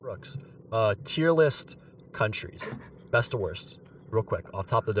Brooks. Tier list countries, best to worst, real quick, off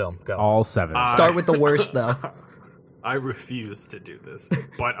top of the dome. Go. All 7. Start with the worst though. I refuse to do this,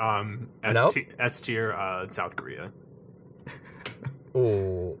 but S tier, South Korea.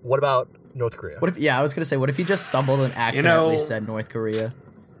 Ooh, what about North Korea? What if? Yeah, I was gonna say, what if he just stumbled and accidentally said North Korea?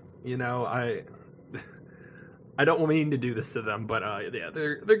 You know, I don't mean to do this to them, but yeah,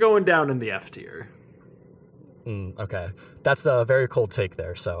 they're going down in the F tier. Okay, that's a very cold take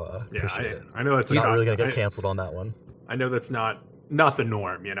there. So Yeah, appreciate it. I know it's We're not really gonna get canceled on that one. I know that's not the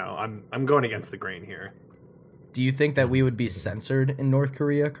norm. You know, I'm going against the grain here. Do you think that we would be censored in North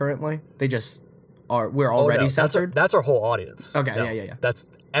Korea currently? They just are. We're already censored. That's our whole audience. Okay, No, yeah. That's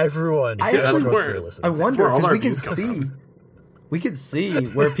everyone. I that's actually- North Korea listening. I wonder where all because our we can views come see. from. We can see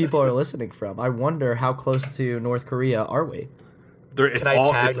where people are listening from. I wonder how close to North Korea are we? It's Can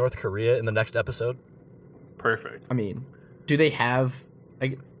I tag it's North Korea in the next episode? perfect. I mean, do they have?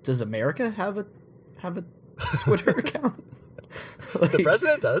 Does America have a Twitter account? The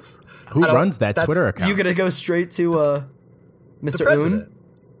president does. Who I don't- runs that that's- Twitter account? You gonna go straight to The Mr. president.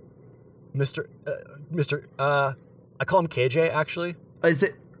 Un? Mr. I call him KJ actually. Is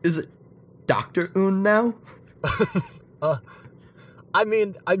it Dr. Un now? I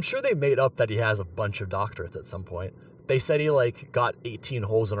mean, I'm sure they made up that he has a bunch of doctorates at some point. They said he got 18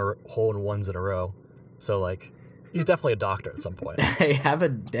 hole-in-ones in a row. So he's definitely a doctor at some point. They have a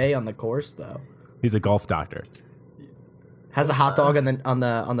day on the course though. He's a golf doctor. Has a hot dog on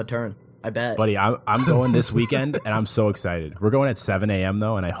the turn. I bet. Buddy, I'm going this weekend, and I'm so excited. We're going at 7 a.m.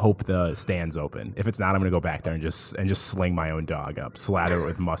 though, and I hope the stand's open. If it's not, I'm gonna go back there and just sling my own dog up, slather it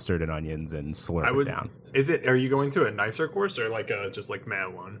with mustard and onions, and slurp it down. Are you going to a nicer course or just mad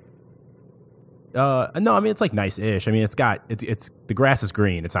one? No, I mean it's nice-ish. I mean it's the grass is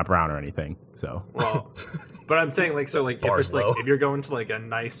green. It's not brown or anything. So Well, but I'm saying if Bar's low. if you're going to a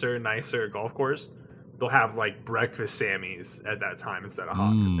nicer golf course, they'll have breakfast Sammys at that time instead of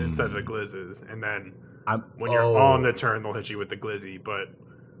instead of the glizzes, and then when you're on the turn, they'll hit you with the glizzy. But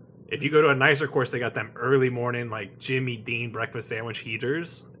if you go to a nicer course, they got them early morning Jimmy Dean breakfast sandwich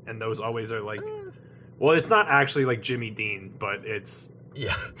heaters, and those always are well, it's not actually Jimmy Dean, but it's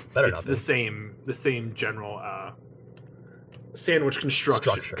better it's not the be. same general sandwich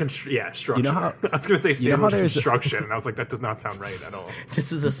construction. Structure. You know how- I was gonna say you know how sandwich there's- construction, and I was like, that does not sound right at all.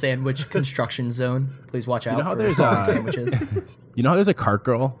 This is a sandwich construction zone. Please watch out You know how for there's sandwiches. you know how there's a cart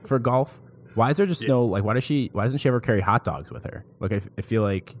girl for golf? Why is there just no why doesn't she ever carry hot dogs with her? I feel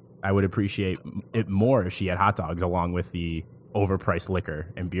like I would appreciate it more if she had hot dogs along with the overpriced liquor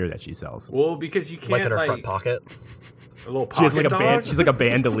and beer that she sells. Well, because you can't In her front pocket. a little She has pocket dog. she's like a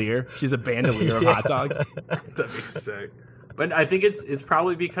bandolier. She's a bandolier of hot dogs. That'd be sick. But I think it's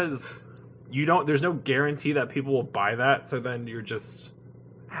probably because there's no guarantee that people will buy that, so then you're just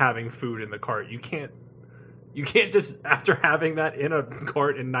having food in the cart. You can't just, after having that in a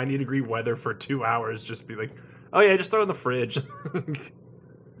cart in 90-degree weather for 2 hours, just be like, oh yeah, just throw it in the fridge.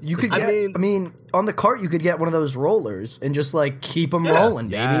 You could I get. mean- On the cart, you could get one of those rollers and just keep them rolling,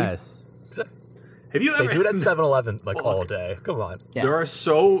 baby. Yes. Have you They ever do it at 7-Eleven all day. Come on. Yeah. There are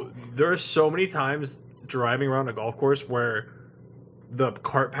so many times driving around a golf course where the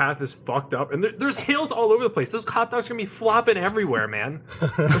cart path is fucked up, and there's hills all over the place. Those hot dogs are gonna be flopping everywhere, man.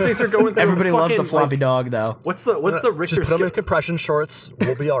 Those things are going through. Everybody loves a fucking, floppy dog, though. What's the Richter Just put them scale? in compression shorts.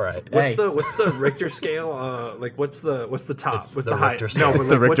 We'll be all right. Hey. What's the Richter scale? What's the top? It's What's the the highest? Richter scale. No, It's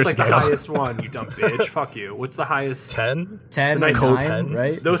but the what's Richter the scale. highest one? You dumb bitch. Fuck you. What's the highest? 10? 10 nice or code 9, 10.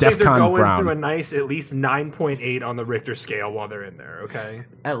 right? Those things are Defcon going Brown. through a nice at least 9.8 on the Richter scale while they're in there. Okay,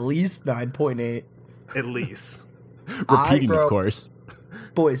 At least 9.8. at least. Repeating, bro- of course.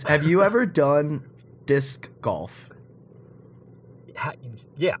 Boys, have you ever done disc golf?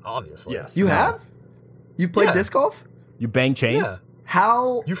 Yeah, obviously. Yes. You Yeah. have? You've played Yeah. disc golf? You bang chains? Yeah.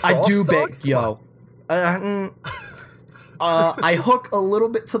 How You I froth, do dog? big yo. I hook a little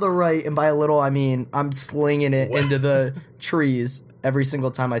bit to the right, and by a little I mean I'm slinging it What? into the trees every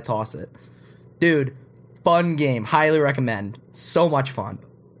single time I toss it. Dude, fun game. Highly recommend. So much fun.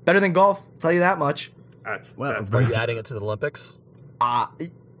 Better than golf, I'll tell you that much. That's Well, that's but Are very you adding it to the Olympics?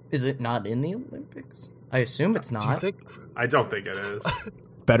 Is it not in the Olympics? I assume it's not. Do you think I don't think it is.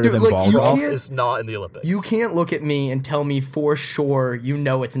 Better Dude, than like, ball you golf? golf can't- is not in the Olympics? You can't look at me and tell me for sure you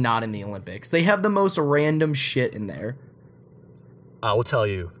know it's not in the Olympics. They have the most random shit in there. I will tell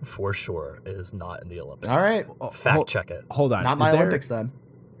you for sure it is not in the Olympics. All right. Fact check it. Hold on. Not my Is there- Olympics then.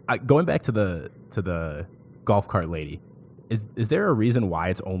 Going back to the golf cart lady, is there a reason why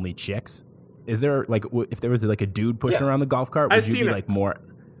it's only chicks? Is there if there was a dude pushing Yeah. around the golf cart, would I've you seen be it. more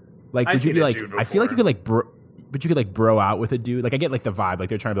I've would you seen be a like? dude I feel like you before. could but you could like bro out with a dude. Like I get like the vibe. Like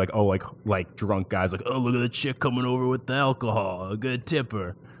they're trying to be like, oh, like drunk guys. Like, oh, look at the chick coming over with the alcohol. A good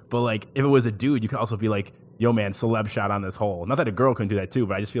tipper. But like if it was a dude, you could also be like, yo, man, celeb shot on this hole. Not that a girl can do that too,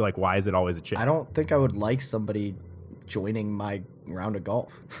 but I just feel like why is it always a chick? I don't think I would like somebody joining my round of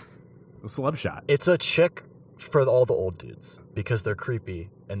golf. A celeb shot. It's a chick for all the old dudes because they're creepy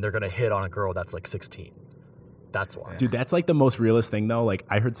and they're gonna hit on a girl that's like 16. That's why. Dude, that's like the most realist thing though. Like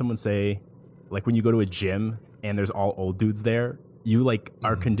I heard someone say, like when you go to a gym and there's all old dudes there, you like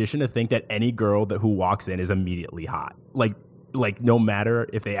are conditioned to think that any girl who walks in is immediately hot. Like no matter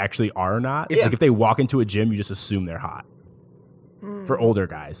if they actually are or not. Yeah. Like if they walk into a gym, you just assume they're hot. For older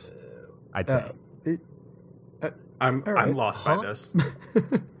guys, I'd say. I'm right. lost by this.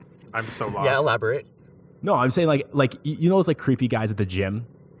 I'm so lost. Yeah, elaborate. No, I'm saying like you know those like creepy guys at the gym?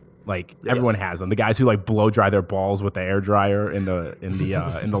 Like everyone has them. The guys who like blow dry their balls with the air dryer in the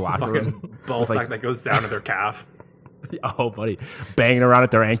locker room. Fucking ball sack that goes down to their calf. Oh, buddy, banging around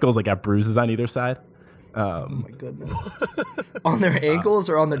at their ankles, like got bruises on either side. Oh my goodness. On their ankles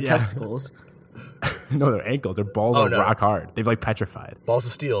or on their testicles? No, their ankles. Their balls are rock hard. They've like petrified. Balls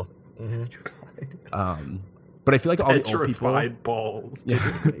of steel. But I feel like all the old people. Petrified balls. Dude.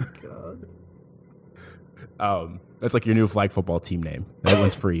 Oh my god. That's like your new flag football team name. That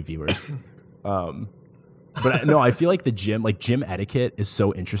one's free, viewers. But no, I feel like the gym etiquette is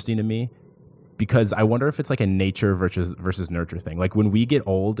so interesting to me because I wonder if it's like a nature versus nurture thing. Like when we get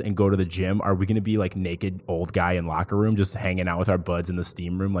old and go to the gym, are we going to be like naked old guy in locker room just hanging out with our buds in the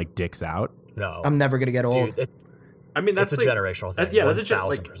steam room like dicks out? No. I'm never gonna get old. Dude, I mean, that's it's a like, generational thing. Yeah, that's a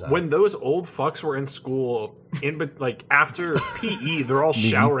like 1000%. when those old fucks were in school, like after PE, they're all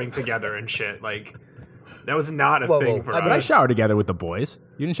showering together and shit. Like that was not a thing for us. But I shower together with the boys.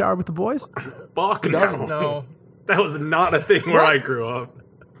 You didn't shower with the boys? Fuck No. That was not a thing where I grew up.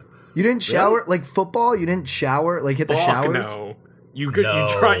 You didn't shower like football? You didn't shower like hit the Fuck showers? no. You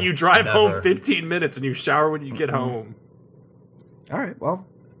drive never. home 15 minutes and you shower when you get home. All right, well.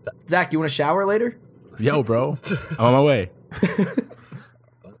 Zach, you want to shower later? Yo, bro. I'm on my way.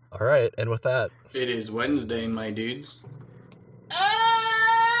 All right, and with that, It is Wednesday, my dudes.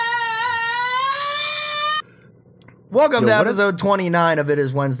 Welcome to episode 29 of It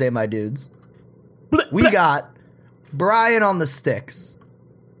Is Wednesday, my dudes. We got Brian on the sticks.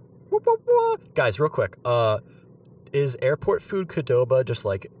 guys, real quick, is airport food Qdoba just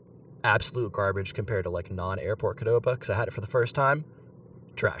like absolute garbage compared to like non-airport Qdoba? Because I had it for the first time.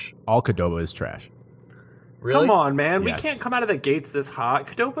 Trash. All Qdoba is trash. Really? Come on, man. Yes. We can't come out of the gates this hot.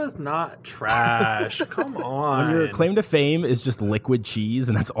 Qdoba's not trash. Come on. When your claim to fame is just liquid cheese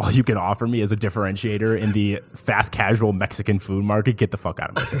and that's all you can offer me as a differentiator in the fast casual Mexican food market, get the fuck out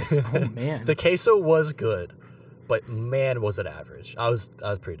of my face. Oh, man. The queso was good, but man, was it average. I was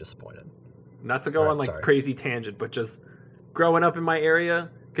pretty disappointed. Not to go on like sorry. crazy tangent, but just growing up in my area,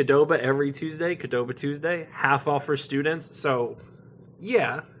 Qdoba every Tuesday, Qdoba Tuesday, half off for students. So,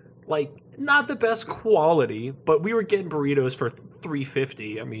 yeah, like not the best quality, but we were getting burritos for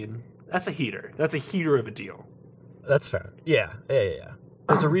 $3.50. I mean, that's a heater. That's a heater of a deal. That's fair. Yeah.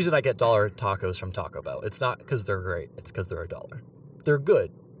 There's a reason I get dollar tacos from Taco Bell. It's not because they're great. It's because they're $1. They're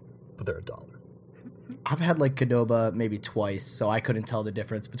good, but they're $1. I've had like Qdoba maybe twice, so I couldn't tell the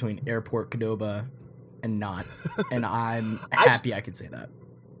difference between airport Qdoba and not. And I'm happy I could say that.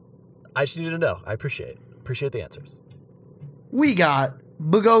 I just needed to know. I appreciate the answers. We got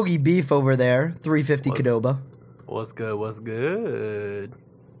Bulgogi Beef over there, $3.50 Qdoba. What's good? What's good?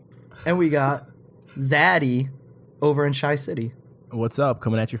 And we got Zaddy over in Chi City. What's up?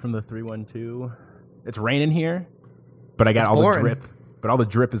 Coming at you from the 312. It's raining here, but I got It's all boring. the drip. But all the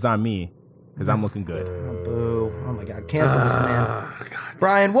drip is on me because I'm looking good. Oh, boo. Oh my God. Cancel this, man.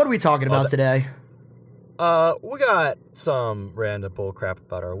 Brian, what are we talking about today? We got some random bull crap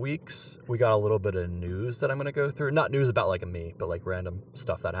about our weeks. We got a little bit of news that I'm going to go through. Not news about like me, but like random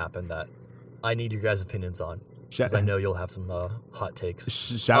stuff that happened that I need your guys' opinions on. Because I know you'll have some hot takes.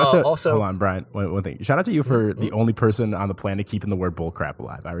 Shout out to also, hold on, Brian. One thing. Shout out to you for the only person on the planet keeping the word bull crap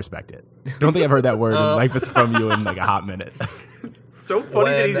alive. I respect it. Don't think I've heard that word in like this from you in like a hot minute. So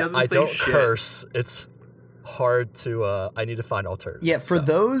funny that he when doesn't I say don't shit. curse, it's hard to. I need to find alternatives. Yeah, for so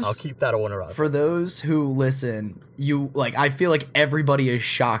those- I'll keep that one around. For those who listen, you like I feel like everybody is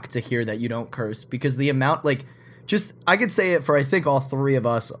shocked to hear that you don't curse because the amount like just I could say it for I think all three of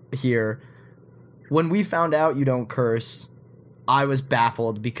us here. When we found out you don't curse, I was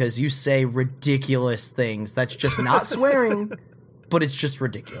baffled because you say ridiculous things. That's just not swearing, but it's just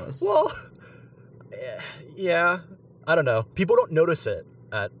ridiculous. Well, yeah, I don't know. People don't notice it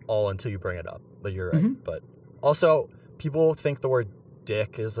at all until you bring it up. But you're right. Mhm. But also, people think the word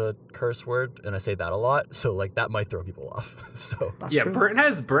dick is a curse word, and I say that a lot, so like that might throw people off. So That's yeah, true. Burton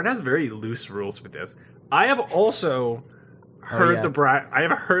has very loose rules with this. I have also heard I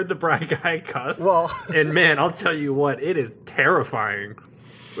have heard the Brat guy cuss. Well, and man, I'll tell you what, it is terrifying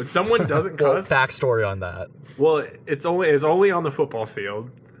when someone doesn't cuss. Backstory on that. Well, it's only on the football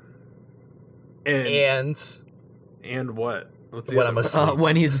field. And what? What's the when other I'm one? asleep.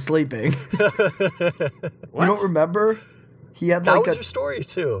 When he's sleeping. What? You don't remember? He had That like was your story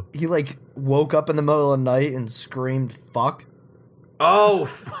too. he like woke up in the middle of the night and screamed "fuck." Oh,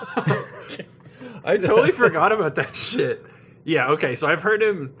 fuck. I totally forgot about that shit. Yeah, okay, so I've heard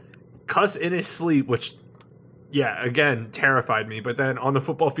him cuss in his sleep, which, yeah, again, terrified me. But then on the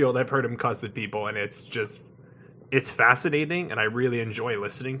football field, I've heard him cuss at people, and it's fascinating, and I really enjoy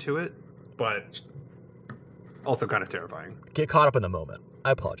listening to it, but also kind of terrifying. Get caught up in the moment.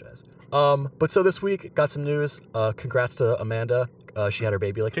 I apologize. But so this week, got some news. Congrats to Amanda. She had her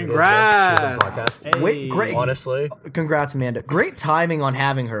baby like 3 days ago. She was on the podcast. Hey. Wait, great. Honestly. Congrats, Amanda. Great timing on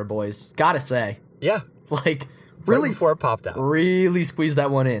having her, boys. Gotta say. Yeah. Like, Right really, before it popped out. really squeezed that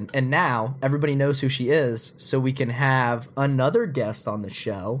one in. And now everybody knows who she is, so we can have another guest on the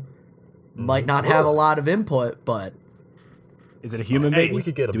show. Might not have a lot of input, but Is it a human Hey, baby? we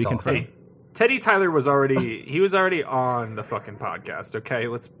could get him Do we talking. confirm? Hey, Teddy Tyler was already on the fucking podcast, okay?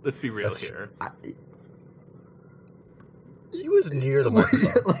 Let's be real That's here. He was near the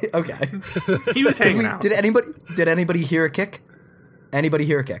microphone. okay. He was hanging out. Did anybody hear a kick? Anybody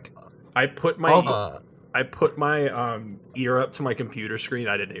hear a kick? I put my ear up to my computer screen.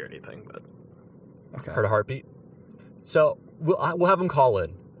 I didn't hear anything, but Okay. Heard a heartbeat. So we'll have him call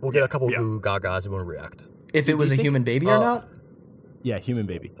in. We'll get a couple Yeah. goo gagas and we'll react. If it was a human baby or not? Yeah, human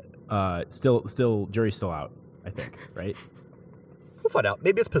baby. Still, jury's still out, I think, right? We'll find out.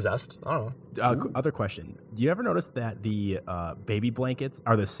 Maybe it's possessed. I don't know. Other question: do you ever notice that the baby blankets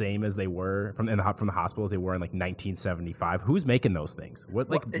are the same as they were from the hospitals they were in like 1975? Who's making those things? What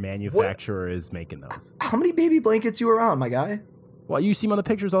manufacturer is making those? How many baby blankets you around, my guy? Well, you see them on the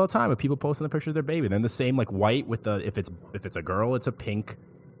pictures all the time of people posting the pictures of their baby. They're the same, like white with the if it's a girl, it's a pink,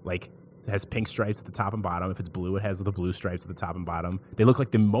 like it has pink stripes at the top and bottom. If it's blue, it has the blue stripes at the top and bottom. They look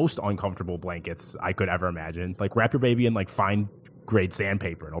like the most uncomfortable blankets I could ever imagine. Like wrap your baby in like fine grade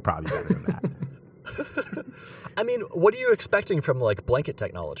sandpaper, and it'll probably be better than that. I mean, what are you expecting from like blanket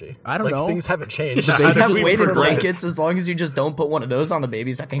technology? I don't know. Things haven't changed. They They're have just weighted progress. blankets. As long as you just don't put one of those on the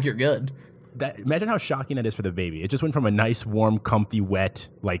babies, I think you're good. Imagine how shocking that is for the baby. It just went from a nice, warm, comfy, wet,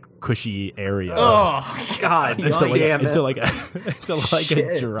 like cushy area Oh, God, Damn into like it. a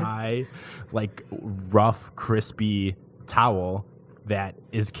Shit. dry, like rough, crispy towel that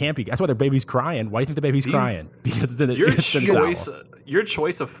is campy. That's why their baby's crying. Why do you think the baby's crying? Because it's in a, your it's in a towel.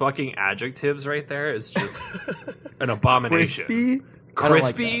 choice of fucking adjectives right there is just an abomination. crispy. I don't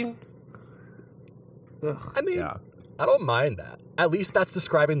like Crispy. that. Ugh. I mean, Yeah. I don't mind that. At least that's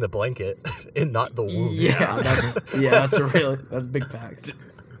describing the blanket and not the wound. That's a big fact.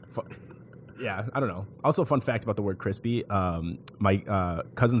 Yeah, I don't know. Also, fun fact about the word crispy. My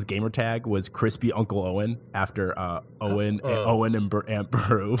cousin's gamer tag was Crispy Uncle Owen after Owen and Aunt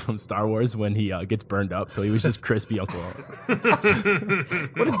Beru from Star Wars when he gets burned up. So he was just Crispy Uncle Owen.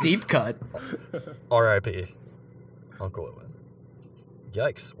 What a deep cut. R.I.P. Uncle Owen.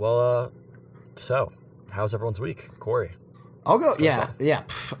 Yikes. Well, so how's everyone's week, Corey? I'll go. Starts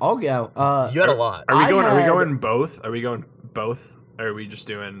off. I'll go. You had a lot. Are we I going? Are we had- going both? Are we going both? Or are we just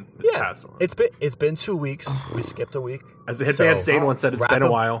doing this past one? It's been 2 weeks. We skipped a week. As the Hitman So, Stain once said, it's Wrap been a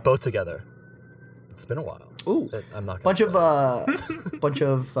them while. Both together. It's been a while. Ooh. I'm not. Bunch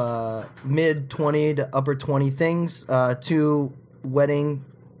of mid 20 to upper 20 things. 2 wedding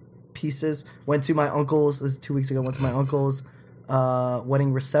pieces. Went to my uncle's. This is 2 weeks ago. Went to my uncle's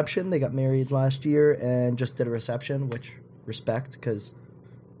wedding reception. They got married last year and just did a reception, which respect because,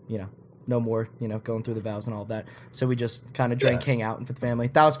 no more, going through the vows and all of that. So we just kind of drank, hang out with the family.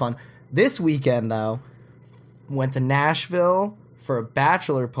 That was fun. This weekend, though, went to Nashville for a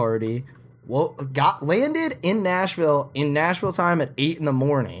bachelor party. Well, landed in Nashville time at 8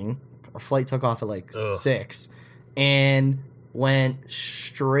 a.m. Our flight took off at 6, and went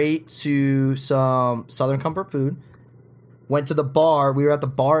straight to some Southern Comfort food. Went to the bar. We were at the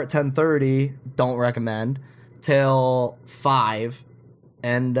bar at 10:30. Don't recommend. Till 5,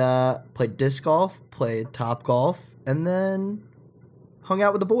 and played disc golf, played top golf, and then hung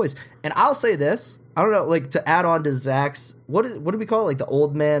out with the boys. And I'll say this. I don't know, to add on to Zach's, what do we call it? The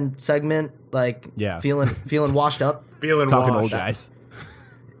old man segment, feeling washed up. Feeling Talking washed. old guys.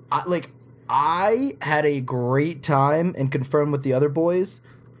 I had a great time and confirmed with the other boys.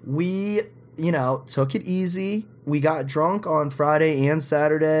 We, took it easy. we got drunk on Friday and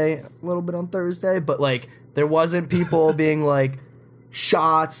Saturday, a little bit on Thursday, but like there wasn't people being like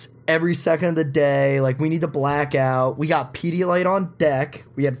shots every second of the day. Like we need to black out. We got Pedialyte on deck.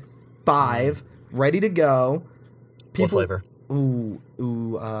 We had 5 ready to go. What flavor?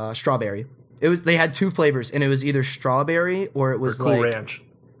 Strawberry. They had 2 flavors, and it was either strawberry or it was Cool Ranch.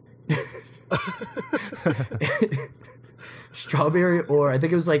 Strawberry, or I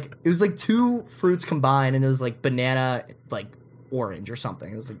think it was like 2 fruits combined, and it was like banana, like orange or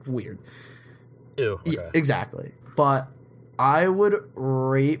something. It was like weird. Ew. Okay. Yeah, exactly. But I would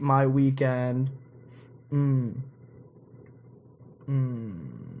rate my weekend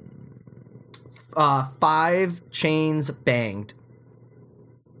 5 chains banged.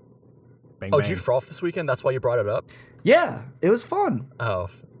 Bang, Oh, bang. did you froth this weekend? That's why you brought it up? Yeah, it was fun. Oh.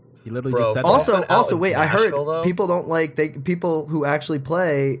 He literally Bro, just said Froth- that. Also, out in wait, I heard Nashville, though? people don't like people who actually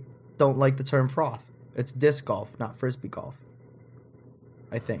play don't like the term froth. It's disc golf, not frisbee golf.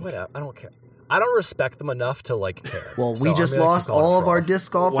 I think. Whatever. I don't care. I don't respect them enough to like care. Well, So we I'm just gonna keep lost calling it all of our froth.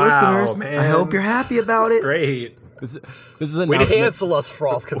 disc golf Wow, listeners. man. I hope you're happy about it. Great. This is an Way to announcement. cancel us,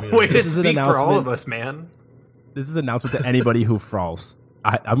 froth community. Way to This is an speak for all announcement. of us, man. This is an announcement to anybody who froths.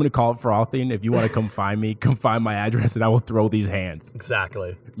 I'm going to call it frothing. If you want to come find me, come find my address, and I will throw these hands.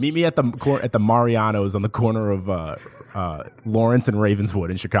 Exactly. Meet me at the Mariano's on the corner of Lawrence and Ravenswood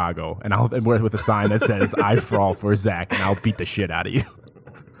in Chicago, and I'll with a sign that says "I froth for Zach," and I'll beat the shit out of you.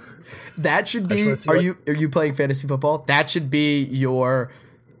 That should be. Actually, let's see Are you playing fantasy football? That should be your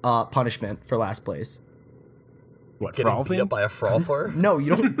punishment for last place. What, Getting beat frothing? up by a frother? No,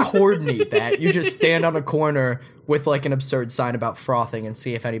 you don't coordinate that. You just stand on a corner with like an absurd sign about frothing and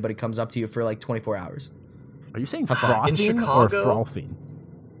see if anybody comes up to you for like 24 hours. Are you saying fun. frothing In or Chicago? frothing?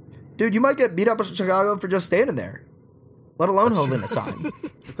 Dude, you might get beat up in Chicago for just standing there, let alone holding a sign.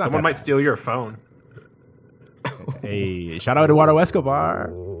 It's not Someone that might steal your phone. bad. Hey, shout out Eduardo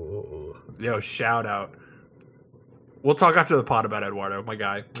Escobar. Ooh. Yo, shout out. We'll talk after the pod about Eduardo, my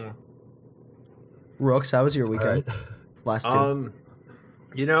guy. Rooks, how was your weekend? right. Last 2.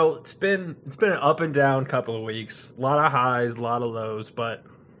 You know, it's been an up and down couple of weeks. A lot of highs, a lot of lows, but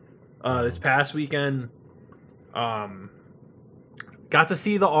this past weekend, got to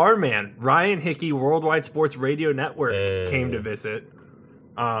see the R Man, Ryan Hickey, Worldwide Sports Radio Network came to visit.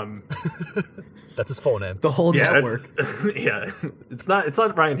 That's his full name. The whole Yeah, network. yeah, it's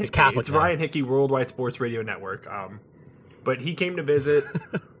not Ryan Hickey. Catholic It's now. Ryan Hickey, Worldwide Sports Radio Network. But he came to visit,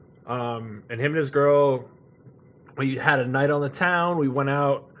 and him and his girl. We had a night on the town. We went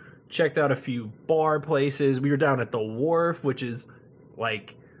out, checked out a few bar places. We were down at the Wharf, which is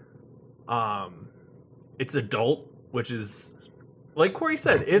like, it's adult, which is like Corey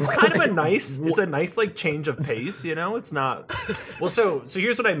said, it's kind of a nice, it's a nice like change of pace. You know, it's not. Well, so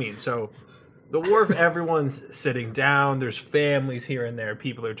here's what I mean. So the Wharf, everyone's sitting down. There's families here and there.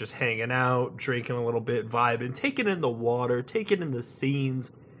 People are just hanging out, drinking a little bit, vibing, taking in the water, taking in the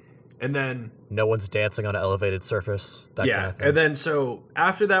scenes, and then. No one's dancing on an elevated surface. That kind of thing. And then so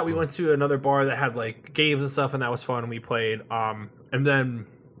after that we went to another bar that had like games and stuff, and that was fun, and we played. And then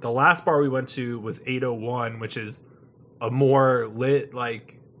the last bar we went to was 801, which is a more lit,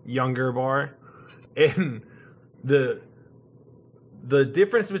 like younger bar. And the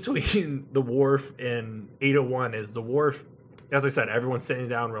difference between the Wharf and 801 is the Wharf, as I said, everyone's sitting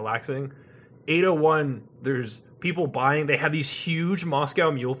down relaxing. 801, there's people buying. They have these huge Moscow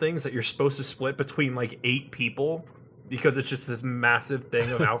Mule things that you're supposed to split between like 8 people because it's just this massive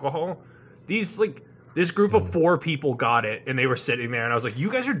thing of alcohol. This group of 4 people got it, and they were sitting there, and I was like, you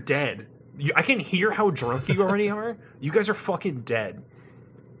guys are dead. I can hear how drunk you already are. You guys are fucking dead.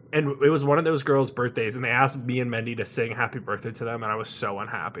 And it was one of those girls' birthdays, and they asked me and Mendy to sing happy birthday to them, and I was so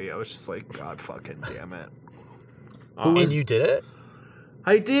unhappy. I was just like, God fucking damn it. And you did it?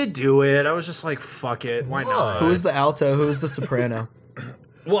 I did do it. I was just like, fuck it. Why not? Who was the alto? Who was the soprano?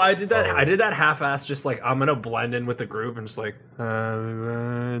 Well, I did that. I did that half-ass, just like I'm gonna blend in with the group and just like,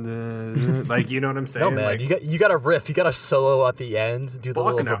 like, you know what I'm saying? No, man. Like, You got a riff. You got a solo at the end. Do the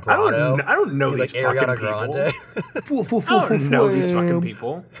little fucking no. vibrato. I don't know Do, these like fucking Ariana people. Grande. I don't know these fucking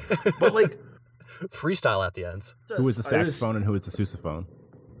people. But like, Freestyle at the end. Who was the I saxophone and who was the sousaphone?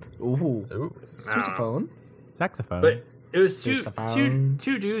 Ooh, Ooh. sousaphone. Saxophone. But it was two Sousaphone.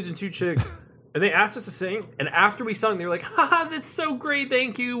 dudes and 2 chicks, and they asked us to sing. And after we sung, they were like, "Haha, that's so great,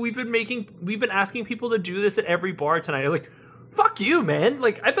 thank you. We've been asking people to do this at every bar tonight." I was like, "Fuck you, man!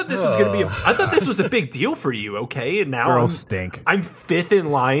 Like, I thought this was gonna be. I thought this was a big deal for you, okay? And now Girls stink. I'm 5th in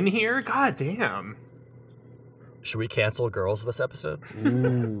line here. God damn." Should we cancel girls this episode?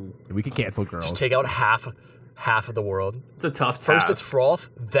 Ooh. We could cancel girls. Just take out half of the world. It's a tough task. First it's froth,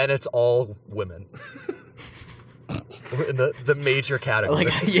 then it's all women. in the major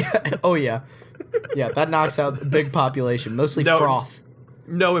categories. Yeah, that knocks out the big population, mostly froth.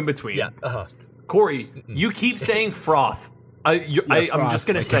 No in between. Yeah. Corey, you keep saying froth. I'm just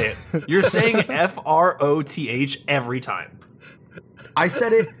gonna say it. You're saying FROTH every time. I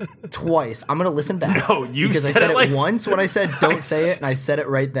said it twice. I'm gonna listen back. No, you because said I said it like, once when I said don't say it, and I said it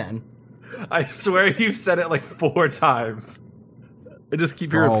right then. I swear you said it like 4 times. I just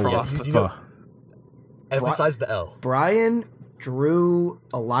keep hearing froth. Emphasize the L. Brian drew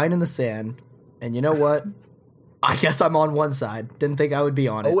a line in the sand, and you know what? I guess I'm on one side. Didn't think I would be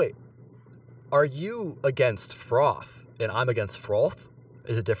on it. Oh wait, are you against froth and I'm against froth?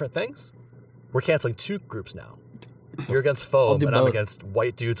 Is it different things? We're canceling 2 groups now. You're against foam, and I'm against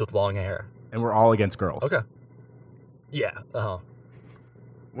white dudes with long hair. And we're all against girls. Okay. Yeah.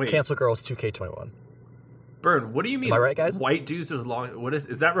 Wait. Cancel girls 2K21. Burn, what do you mean? Am I right, guys? White dudes with long. What is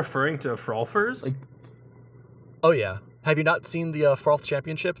that referring to? Frolfers? Like, oh yeah. Have you not seen the froth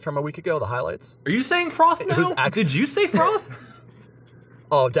championship from a week ago? The highlights. Are you saying froth now? Did you say froth?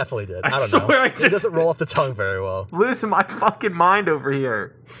 Oh, definitely did. I don't swear know. It doesn't roll off the tongue very well. Losing my fucking mind over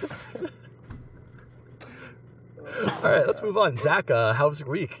here. All right, let's move on. Zach, how was your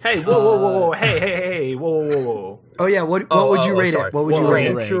week? Hey, whoa. Hey, whoa. Oh yeah, what would you rate it? What would you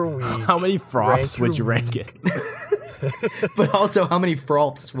rate it? How many froths would you rank it? But also, how many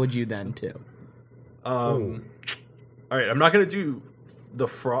froths would you then too? All right, I'm not gonna do the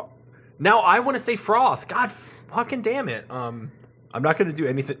froth. Now I want to say froth. God fucking damn it. I'm not gonna do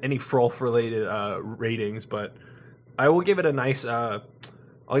any froth related ratings, but I will give it a nice. I'll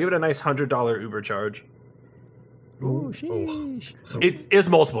give it a nice $100 Uber charge. Ooh, sheesh. So, It's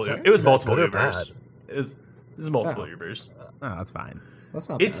multiple. It was multiple good or Ubers. bad? This is multiple Ubers. Oh, that's fine. That's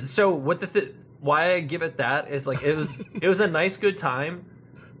not It's bad. so what why I give it that is like it was a nice good time.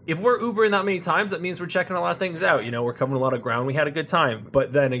 If we're Ubering that many times, that means we're checking a lot of things out. You know, we're covering a lot of ground. We had a good time.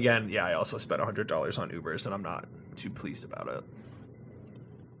 But then again, yeah, I also spent $100 on Ubers, and I'm not too pleased about it.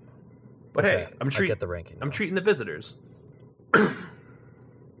 But okay, hey, I get the ranking. I'm treating the visitors.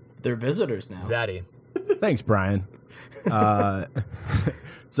 They're visitors now. Zaddy. Thanks, Brian.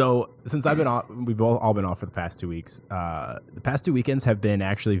 So since I've been off, we've all been off for the past 2 weeks. The past 2 weekends have been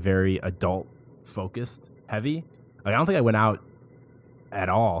actually very adult focused, heavy. Like, I don't think I went out at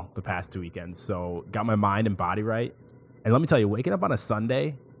all the past 2 weekends. So got my mind and body right. And let me tell you, waking up on a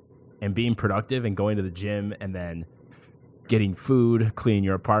Sunday and being productive and going to the gym and then getting food, cleaning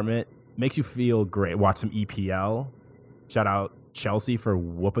your apartment makes you feel great. Watch some EPL. Shout out Chelsea for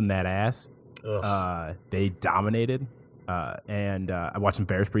whooping that ass. They dominated. And I watched some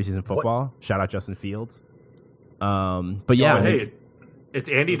Bears preseason football. What? Shout out Justin Fields. But yeah. Hey, it's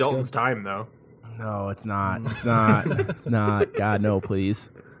Andy Dalton's time, though. No, it's not. It's not. It's not. God, no, please.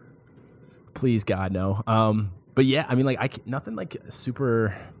 Please, God, no. But yeah, I mean, like, nothing like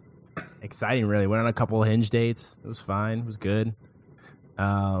super exciting, really. Went on a couple of Hinge dates. It was fine. It was good.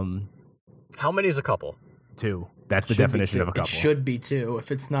 How many is a couple? 2. That's the definition of a couple. It should be 2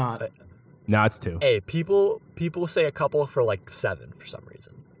 if it's not. No, it's 2. Hey, people say a couple for like 7 for some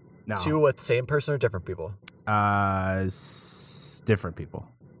reason. No. 2 with same person or different people? Different people.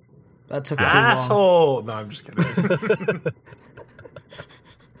 That took too long. Asshole. No, I'm just kidding.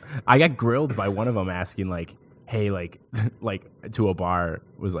 I got grilled by one of them asking like, hey, like to a bar,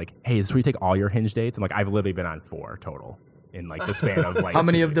 was like, hey, is this where you take all your Hinge dates? I'm like, I've literally been on 4 total in like the span of like How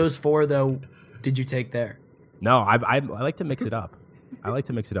many 2 of those 4 though did you take there? No, I like to mix it up.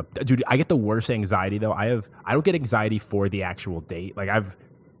 Dude, I get the worst anxiety though. I don't get anxiety for the actual date. Like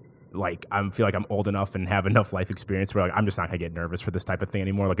I feel like I'm old enough and have enough life experience where like I'm just not gonna get nervous for this type of thing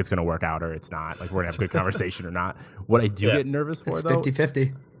anymore. Like it's gonna work out or it's not. Like we're gonna have a good conversation or not. What I do get nervous for it's though,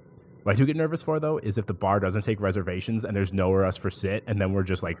 50-50. What I do get nervous for though is if the bar doesn't take reservations and there's nowhere else for sit, and then we're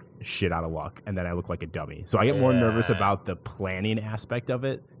just like shit out of luck, and then I look like a dummy. So I get more nervous about the planning aspect of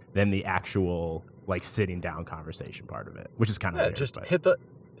it than the actual like sitting down conversation part of it, which is kind of weird. Just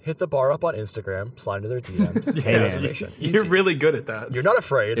hit the bar up on Instagram, slide into their DMs. Hey, man, you're really good at that. You're not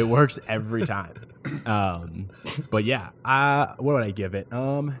afraid. It works every time. But yeah, what would I give it?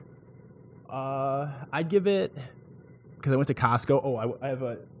 I'd give it, because I went to Costco. Oh, I have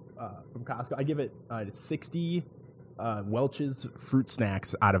a from Costco. I give it 60 Welch's fruit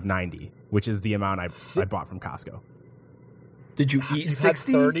snacks out of 90, which is the amount I bought from Costco. Did you eat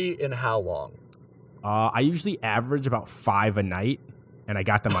 60? 30 in how long? I usually average about 5 a night, and I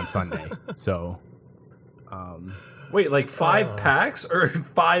got them on Sunday. So, wait, like 5 packs or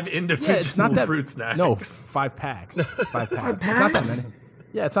 5 individual it's not that, fruit snacks? No, 5 packs. 5 packs. 5 packs? It's not that many.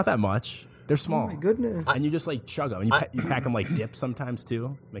 Yeah, it's not that much. They're small. Oh my goodness. And you just like chug them. And you pack them like dip sometimes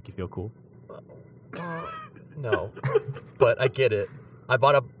too. Make you feel cool. No, but I get it. I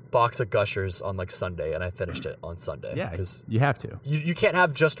bought a box of Gushers on like Sunday, and I finished it on Sunday. Yeah, because you have to. You can't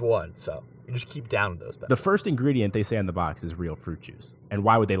have just one, so you just keep down those. The first ingredient they say on the box is real fruit juice. And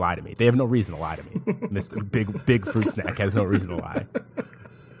why would they lie to me? They have no reason to lie to me. Mr. Big Fruit Snack has no reason to lie.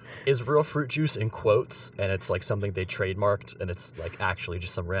 Is real fruit juice in quotes, and it's like something they trademarked, and it's like actually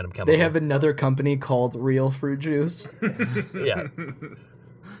just some random chemical. They have another company called Real Fruit Juice. Yeah.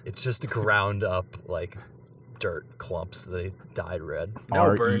 It's just ground up like dirt clumps. They dyed red.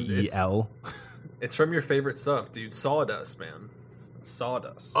 No, Bern, REEL. It's from your favorite stuff, dude. Sawdust, man.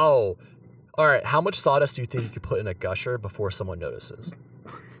 Sawdust. Oh, all right. How much sawdust do you think you could put in a Gusher before someone notices?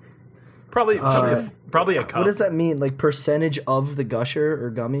 Probably a cup. What does that mean? Like percentage of the Gusher or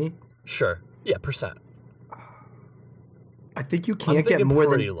gummy? Sure. Yeah, percent. I think you I'm can't get thinking more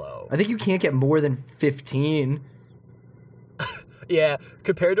pretty than. low. I think you can't get more than 15. Yeah,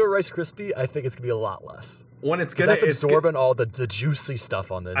 compared to a Rice Krispie, I think it's gonna be a lot less. When it's 'Cause gonna, that's absorbing all the juicy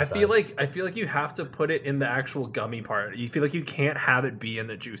stuff on the I inside. feel like you have to put it in the actual gummy part. You feel like you can't have it be in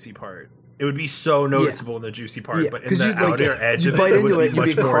the juicy part. It would be so noticeable in the juicy part, Yeah, but in 'cause the you'd, like, outer edge you of bite it into would it, be you'd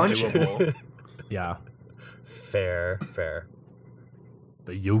much be more crunchy. doable. Yeah. Fair.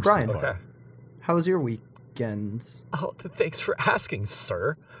 The juicy Brian. part. Okay. How was your weekends? Oh, thanks for asking,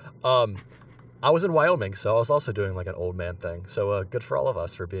 sir. I was in Wyoming, so I was also doing like an old man thing. So good for all of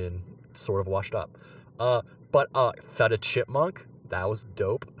us for being sort of washed up. But fed a chipmunk. That was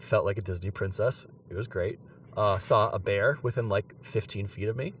dope. Felt like a Disney princess. It was great. Saw a bear within like 15 feet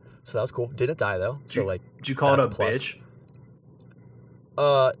of me. So that was cool. Didn't die though. So like, Did you call it that's a plus.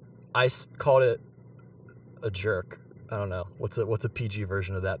 bitch? Called it a jerk. I don't know. What's a PG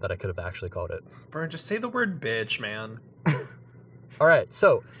version of that I could have actually called it? Bern, just say the word bitch, man. All right,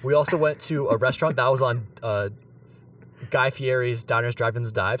 so we also went to a restaurant that was on Guy Fieri's Diners,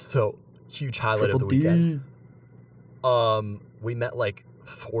 Drive-Ins, Dives. So huge highlight of the weekend. We met like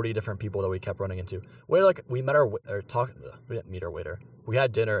 40 different people that we kept running into. We met we didn't meet our waiter. We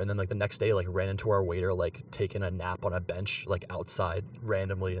had dinner, and then like the next day, like ran into our waiter like taking a nap on a bench like outside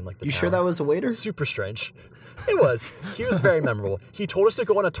randomly in like the You town. sure that was a waiter? Super strange. It was. He was very memorable. He told us to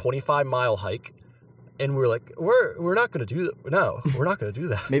go on a 25-mile hike. And we were like, we're not going to do that. No, we're not going to do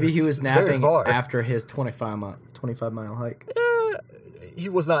that. Maybe he was It's very napping far. after his 25-mile hike. He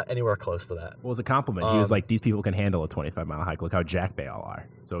was not anywhere close to that. Well, it was a compliment. He was like, these people can handle a 25-mile hike. Look how jacked they all are.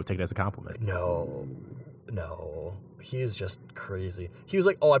 So take it as a compliment. No. He is just crazy. He was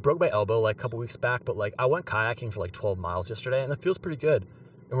like, oh, I broke my elbow like a couple weeks back, but like I went kayaking for like 12 miles yesterday, and it feels pretty good.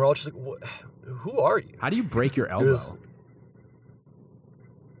 And we're all just like, who are you? How do you break your It elbow? was-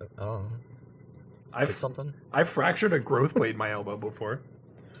 I don't know. Did something? I fractured a growth plate in my elbow before.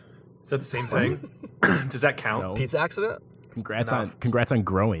 Is that the same thing? Does that count? No. Pizza accident? Congrats on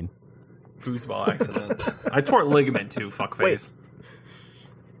growing. Foosball accident. I tore a ligament too, fuckface.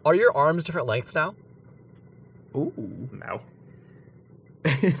 Are your arms different lengths now? Ooh. No.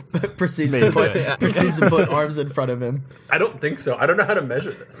 proceeds Maybe. to put arms in front of him. I don't think so. I don't know how to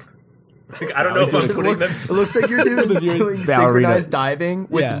measure this. Like, I don't know He's if I'm doing- putting them... It looks like you're doing Ballerina. synchronized diving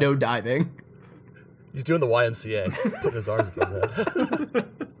with Yeah. no diving. He's doing the YMCA, putting his arms above his head.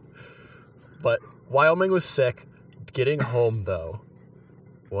 But Wyoming was sick. Getting home, though,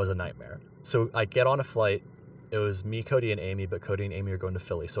 was a nightmare. So I get on a flight. It was me, Cody, and Amy, but Cody and Amy are going to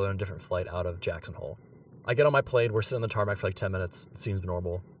Philly, so they're on a different flight out of Jackson Hole. I get on my plane. We're sitting on the tarmac for like 10 minutes. It seems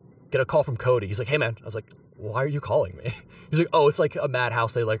normal. Get a call from Cody. He's like, hey, man. I was like, why are you calling me? He's like, oh, it's like a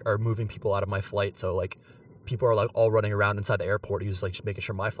madhouse. They like are moving people out of my flight, so like people are like all running around inside the airport. He was like just making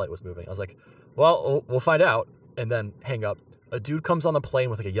sure my flight was moving. I was like, well, we'll find out. And then hang up. A dude comes on the plane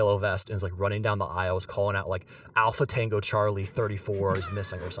with like a yellow vest and is like running down the aisles calling out like Alpha Tango Charlie 34 is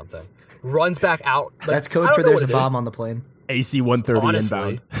missing or something. Runs back out. Like, That's I code don't for know there's a what it is. bomb on the plane. AC 130 Honestly.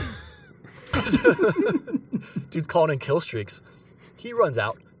 inbound. Dude's calling in kill streaks. He runs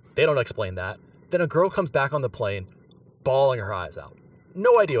out. They don't explain that. Then a girl comes back on the plane, bawling her eyes out.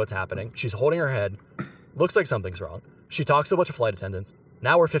 No idea what's happening. She's holding her head. Looks like something's wrong. She talks to a bunch of flight attendants.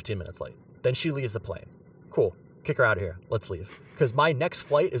 Now we're 15 minutes late. Then she leaves the plane. Cool. Kick her out of here. Let's leave. Because my next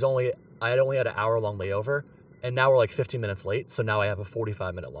flight is I had only had an hour-long layover, and now we're like 15 minutes late, so now I have a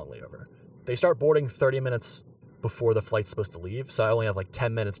 45-minute long layover. They start boarding 30 minutes before the flight's supposed to leave, so I only have like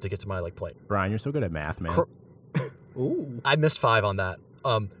 10 minutes to get to my like plane. Brian, you're so good at math, man. Ooh. I missed 5 on that.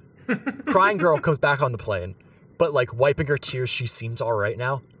 Crying girl comes back on the plane, but like wiping her tears, she seems all right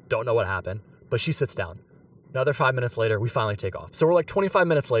now. Don't know what happened, but she sits down. Another 5 minutes later, we finally take off. So we're like 25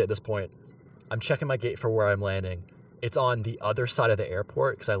 minutes late at this point. I'm checking my gate for where I'm landing. It's on the other side of the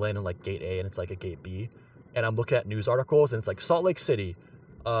airport because I land in like gate A and it's like a gate B. And I'm looking at news articles and it's like Salt Lake City,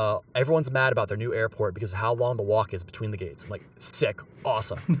 everyone's mad about their new airport because of how long the walk is between the gates. I'm like, sick,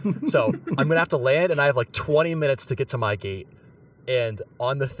 awesome. So I'm gonna have to land, and I have like 20 minutes to get to my gate. And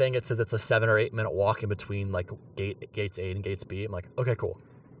on the thing, it says it's a 7 or 8 minute walk in between like gates A and gates B. I'm like, okay, cool.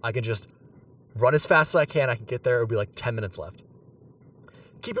 I can just run as fast as I can. I can get there. It'll be like 10 minutes left.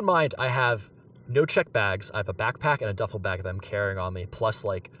 Keep in mind, I have no check bags. I have a backpack and a duffel bag that I'm carrying on me, plus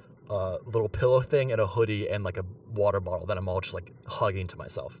like a little pillow thing and a hoodie and like a water bottle that I'm all just like hugging to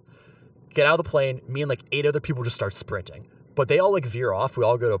myself. Get out of the plane. Me and like 8 other people just start sprinting, but they all like veer off. We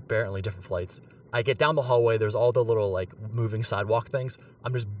all go to apparently different flights. I get down the hallway. There's all the little like moving sidewalk things.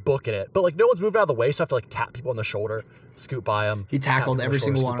 I'm just booking it, but like no one's moving out of the way, so I have to like tap people on the shoulder, scoot by them. He tackled every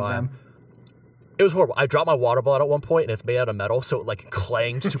single one of them. It was horrible. I dropped my water bottle at one point, and it's made out of metal, so it like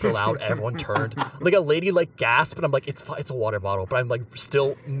clanged super loud. Everyone turned. Like a lady like gasped, and I'm like, it's a water bottle, but I'm like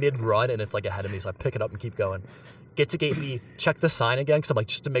still mid-run, and it's like ahead of me, so I pick it up and keep going. Get to gate B, check the sign again, because I'm like,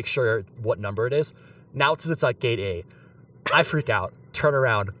 just to make sure what number it is. Now it says it's like gate A. I freak out, turn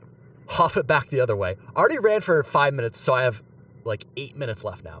around, huff it back the other way. I already ran for 5 minutes, so I have like 8 minutes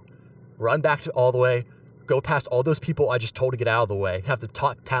left now. Run back to all the way, go past all those people I just told to get out of the way. Have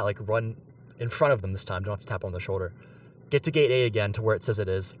to like run in front of them this time. Don't have to tap on the shoulder. Get to gate A again to where it says it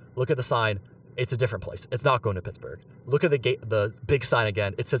is. Look at the sign. It's a different place. It's not going to Pittsburgh. Look at the big sign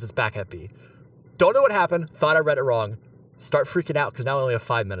again. It says it's back at B. Don't know what happened. Thought I read it wrong. Start freaking out because now I only have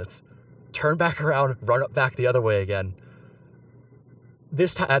 5 minutes. Turn back around, run up back the other way again.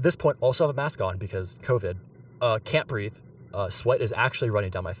 At this point, also have a mask on because COVID. Can't breathe. Sweat is actually running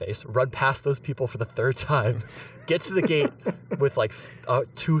down my face. Run past those people for the 3rd time. Get to the gate with like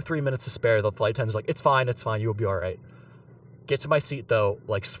 2-3 minutes to spare. The flight attendant's like, it's fine, you'll be all right. Get to my seat though,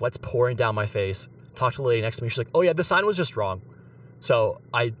 like sweat's pouring down my face. Talk to the lady next to me. She's like, oh yeah, the sign was just wrong. So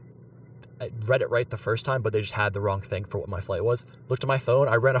I read it right the first time, but they just had the wrong thing for what my flight was. Looked at my phone.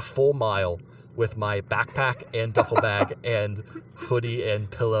 I ran a full mile with my backpack and duffel bag and hoodie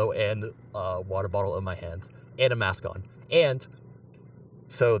and pillow and water bottle in my hands and a mask on. And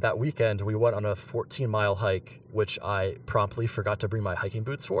so that weekend, we went on a 14-mile hike, which I promptly forgot to bring my hiking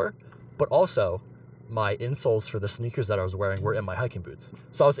boots for. But also, my insoles for the sneakers that I was wearing were in my hiking boots.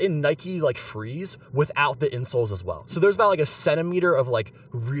 So I was in Nike like Freeze without the insoles as well. So there's about like a centimeter of like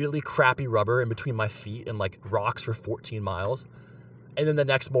really crappy rubber in between my feet and like rocks for 14 miles. And then the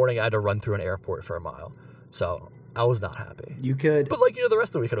next morning, I had to run through an airport for a mile. So I was not happy. You could... But like, the rest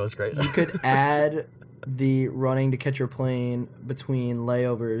of the weekend was great. You could add the running to catch your plane between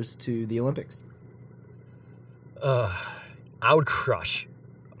layovers to the Olympics. I would crush.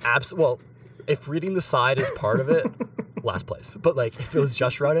 Well, if reading the side is part of it, last place. But like, if it was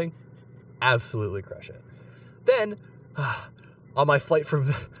just running, absolutely crush it. Then, on my flight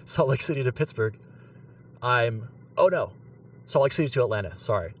from Salt Lake City to Pittsburgh, Salt Lake City to Atlanta.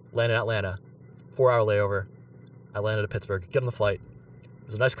 Sorry. Landed in Atlanta. 4-hour layover. I landed at Pittsburgh. Get on the flight.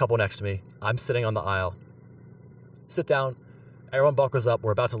 There's a nice couple next to me. I'm sitting on the aisle. Sit down. Everyone buckles up.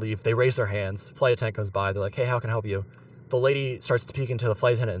 We're about to leave. They raise their hands. Flight attendant comes by. They're like, hey, how can I help you? The lady starts speaking to the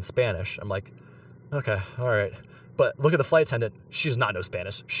flight attendant in Spanish. I'm like, okay, all right. But look at the flight attendant. She does not know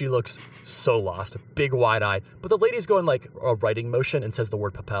Spanish. She looks so lost. Big wide-eyed. But the lady's going like a writing motion and says the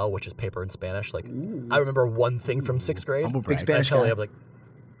word papel, which is paper in Spanish. Like, ooh. I remember one thing from 6th grade. Big Spanish guy. I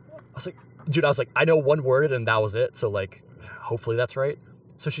was like, I know one word and that was it. So like, hopefully that's right.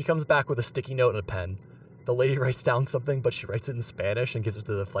 So she comes back with a sticky note and a pen. The lady writes down something, but she writes it in Spanish and gives it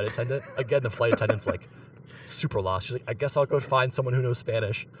to the flight attendant. Again, the flight attendant's like super lost. She's like, I guess I'll go find someone who knows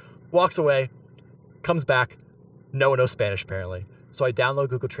Spanish. Walks away, comes back. No one knows Spanish apparently. So I download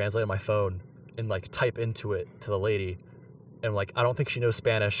Google Translate on my phone and like type into it to the lady. And I'm like, I don't think she knows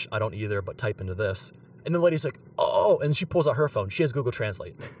Spanish. I don't either, but type into this. And the lady's like, oh, and she pulls out her phone. She has Google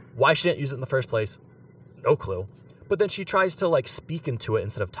Translate. Why she didn't use it in the first place? No clue. But then she tries to like speak into it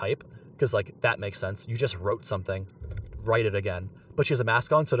instead of type. Because like that makes sense. You just wrote something, write it again. But she has a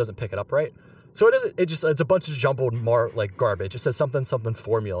mask on, so it doesn't pick it up right. So it's a bunch of jumbled like garbage. It says something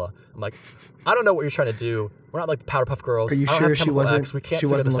formula. I'm like, I don't know what you're trying to do. We're not like the Powerpuff Girls. Are you sure she wasn't looking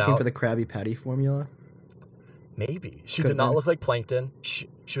out. for the Krabby Patty formula? Maybe. She did not look like Plankton. She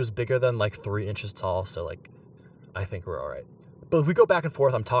was bigger than like 3 inches tall, so like I think we're all right. But we go back and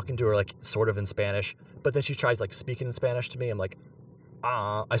forth. I'm talking to her like sort of in Spanish, but then she tries like speaking in Spanish to me. I'm like,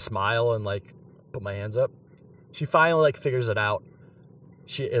 I smile and like put my hands up. She finally like figures it out.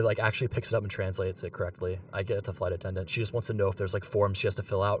 It like actually picks it up and translates it correctly. I get it to flight attendant. She just wants to know if there's like forms she has to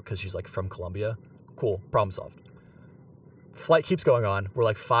fill out because she's like from Colombia. Cool, problem solved. Flight keeps going on. We're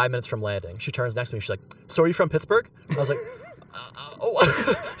like 5 minutes from landing. She turns next to me. She's like, so are you from Pittsburgh? I was like,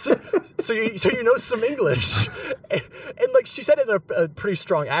 so you know some English, and like she said it in a pretty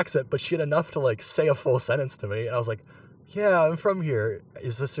strong accent, but she had enough to like say a full sentence to me, and I was like, yeah, I'm from here.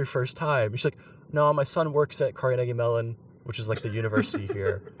 Is this your first time? And she's like, no, my son works at Carnegie Mellon, which is like the university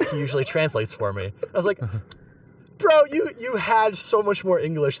here. He usually translates for me. I was like, bro, you had so much more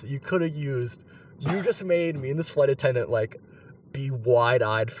English that you could have used. You just made me and this flight attendant like be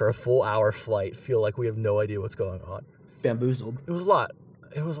wide-eyed for a full hour flight, feel like we have no idea what's going on. Bamboozled. It was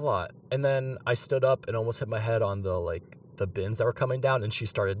a lot. And then I stood up and almost hit my head on the bins that were coming down, and she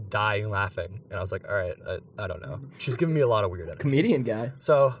started dying laughing. And I was like, all right, I don't know. She's giving me a lot of weird energy. Comedian guy.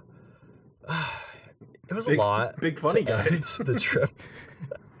 So it was a lot. Big funny guy. The trip.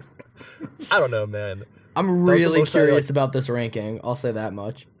 I don't know, man. I'm really curious about this ranking. I'll say that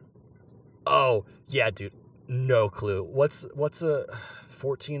much. Oh, yeah, dude. No clue. What's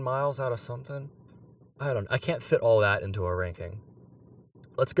 14 miles out of something? I can't fit all that into a ranking.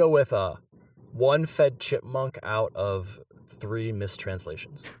 Let's go with one fed chipmunk out of 3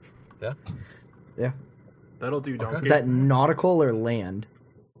 mistranslations. Yeah? Yeah. That'll do, donkey. Is that nautical or land?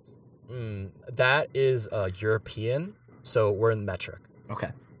 That is European, so we're in metric.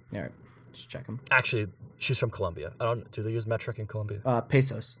 Okay. All right. Just check them. Actually, she's from Colombia. Do they use metric in Colombia?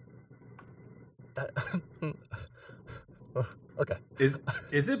 Pesos. Okay. Is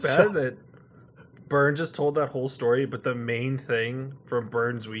it bad that Burn just told that whole story, but the main thing from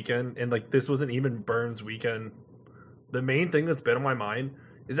Burn's weekend, and like this wasn't even Burn's weekend, the main thing that's been on my mind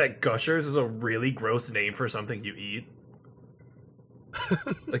is that Gushers is a really gross name for something you eat.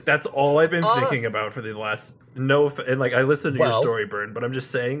 Like that's all I've been thinking about for the last and like I listened to your story, Burn, but I'm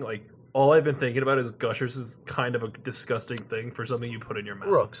just saying like all I've been thinking about is Gushers is kind of a disgusting thing for something you put in your mouth.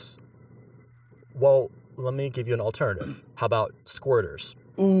 Brooks. Well, let me give you an alternative. How about squirters?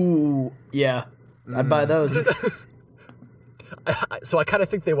 Ooh, yeah. I'd buy those. So I kind of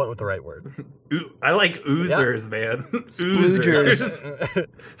think they went with the right word. I like oozers, man. Sploogers.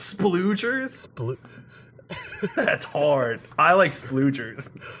 Sploogers? That's hard. I like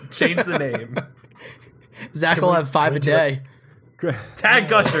sploogers. Change the name. Zach will have 5 a day. Tag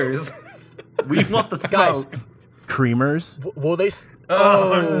Gushers. We want the smoke. Guys, creamers. Will they?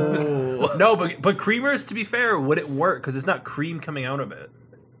 No, but creamers, to be fair, would it work? Because it's not cream coming out of it.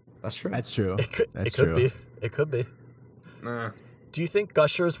 That's true. That's true. It could be. It could be. Do you think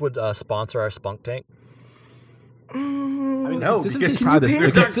Gushers would sponsor our spunk tank? I mean, no.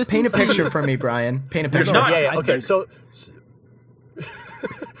 Paint a picture for me, Brian. Paint a picture. Yeah. Okay. So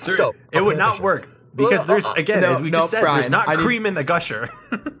it would not work because there's as we just said, Brian, there's not cream in the Gusher.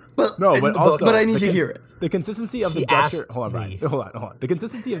 But I need to hear it. The consistency of the Gusher. Hold on, Brian. Hold on. The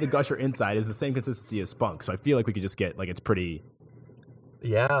consistency of the Gusher inside is the same consistency as spunk, so I feel like we could just get it's pretty.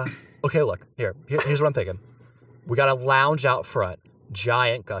 Yeah. Okay. Look here's what I'm thinking. We got a lounge out front,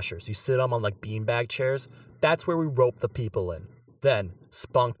 giant Gushers. You sit them on like beanbag chairs. That's where we rope the people in. Then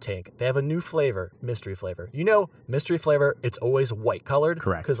spunk tank. They have a new flavor, mystery flavor. You know, mystery flavor. It's always white colored.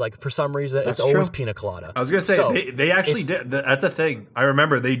 Correct. Because like for some reason That's it's always true. pina colada. I was gonna say they actually did. That's a thing. I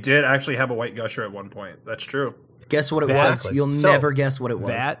remember they did actually have a white Gusher at one point. That's true. Guess what it was? Exactly. You'll never guess what it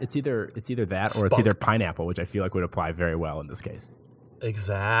was. It's either that or Spunk. it's either pineapple, which I feel like would apply very well in this case.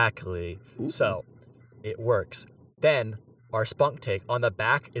 Exactly. So it works. Then our spunk tank on the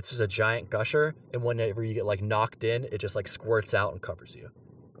back, it's just a giant Gusher, and whenever you get like knocked in, it just like squirts out and covers you.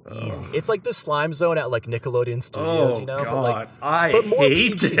 Easy. It's like the slime zone at like Nickelodeon Studios, you know. God, but more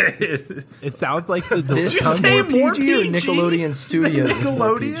hate PG. this. It sounds like This you sounds say more more PG or PG? Nickelodeon Studios is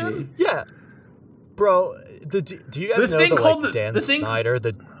more Nickelodeon? PG? Yeah, bro. Do you guys know Dan Snyder?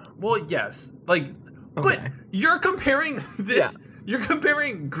 Well, yes, but you're comparing this. Yeah. You're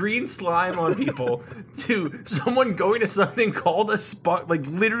comparing green slime on people to someone going to something called a spunk, like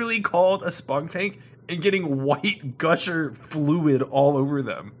literally called a spunk tank, and getting white Gusher fluid all over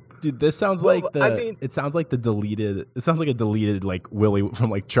them. Dude, this sounds it sounds like a deleted like Willy from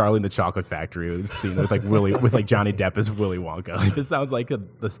like Charlie and the Chocolate Factory scene with like Willy with like Johnny Depp as Willy Wonka. Like, this sounds like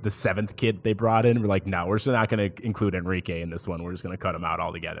the seventh kid they brought in. We're like, no, we're just not going to include Enrique in this one. We're just going to cut him out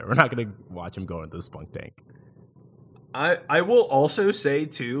altogether. We're not going to watch him go into the spunk tank. I will also say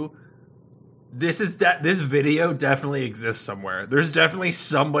too, this video definitely exists somewhere. There's definitely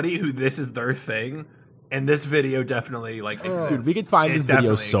somebody who this is their thing. And this video definitely exists. Dude, we could find this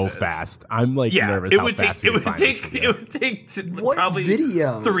video so fast. I'm nervous. It would take probably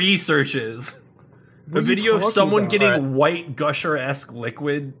video? 3 searches. What a are you video of talking someone about? getting white Gusher-esque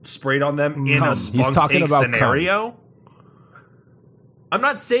liquid sprayed on them in a spunk tank about scenario. I'm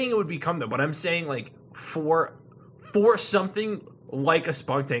not saying it would become though, but I'm saying for something like a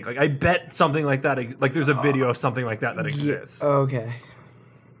spunk tank. Like I bet something like that. Like there's a video of something like that exists. Okay.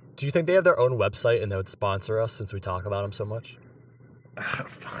 Do you think they have their own website and they would sponsor us since we talk about them so much?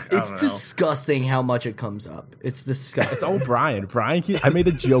 It's disgusting how much it comes up. It's disgusting. It's all Brian. I made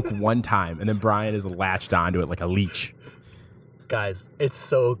the joke one time, and then Brian is latched onto it like a leech. Guys, it's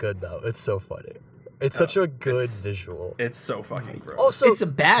so good though. It's so funny. It's such a good visual. It's so fucking gross. Also, it's a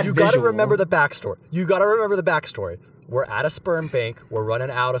bad you visual. gotta remember the backstory. We're at a sperm bank. We're running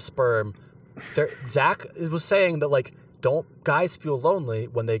out of sperm. Zach was saying that, like, don't guys feel lonely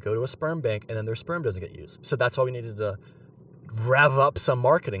when they go to a sperm bank and then their sperm doesn't get used. So that's why we needed to rev up some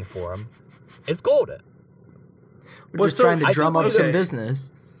marketing for them. It's golden. We're just trying to drum up some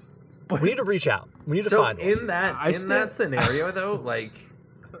business. We need to reach out. We need to find one. In that scenario, though, like,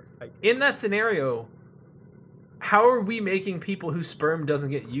 in that scenario, how are we making people whose sperm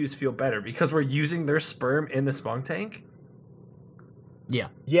doesn't get used feel better? Because we're using their sperm in the spunk tank? Yeah.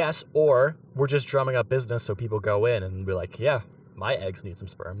 Yes, or we're just drumming up business so people go in and be like, yeah, my eggs need some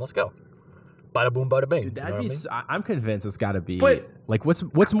sperm. Let's go. Bada boom, bada bing. Dude, you know what I mean? I'm convinced it's got to be. But, like,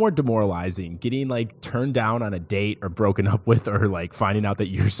 what's more demoralizing? Getting, like, turned down on a date or broken up with, or, like, finding out that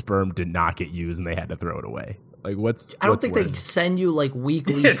your sperm did not get used and they had to throw it away? Like, I don't think they send you, like,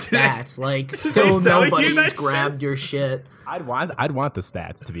 weekly stats. Like, still nobody's grabbed your shit. I'd want the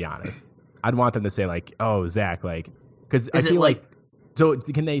stats, to be honest. I'd want them to say, like, oh, Zach, like, because I feel like, so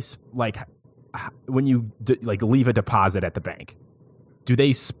can they, like, when you like leave a deposit at the bank, do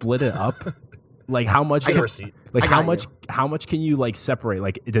they split it up? Like, how much? Like, how much can you, like, separate?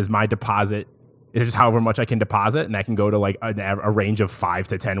 Like, does my deposit? Is just however much I can deposit, and that can go to, like, a range of 5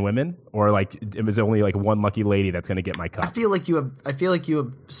 to 10 women, or, like, it was only, like, one lucky lady that's gonna get my cup. I feel like you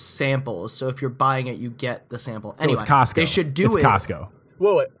have samples. So if you're buying it, you get the sample. So anyway, it's Costco. They should do it's it. Costco.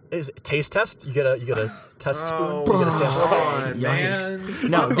 Whoa, is it taste test? You get a test spoon. You get a sample. Yikes!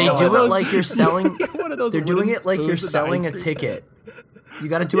 No, they do it like you're selling. One of those. They're doing it like you're spoons of selling a ice cream. ticket. You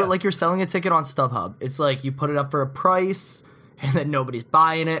got to do it like you're selling a ticket on StubHub. It's like you put it up for a price, and then nobody's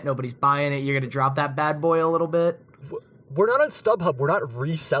buying it. You're gonna drop that bad boy a little bit. We're not on StubHub. We're not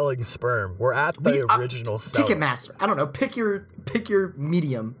reselling sperm. We're at the original seller. Ticketmaster. I don't know. Pick your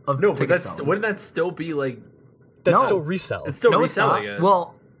medium of no, ticket but selling. wouldn't that still be like? That's still resell. It's still No, reselling it's not. it.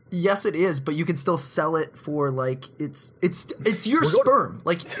 Well, yes, it is, but you can still sell it for, like, it's your sperm.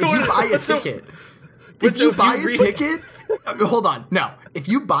 Like, if you buy a ticket, hold on. No, if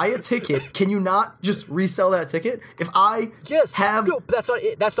you buy a ticket, can you not just resell that ticket? If I have no, that's not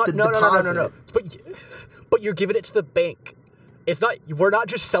it. That's not no. But you're giving it to the bank. It's not. We're not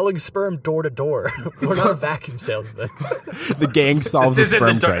just selling sperm door to door. We're not a vacuum salesman. The gang solves the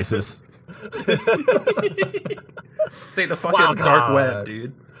sperm crisis. Say the fucking dark web,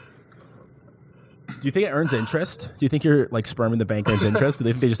 dude. Do you think it earns interest? Do you think your, like, sperm in the bank earns interest? Do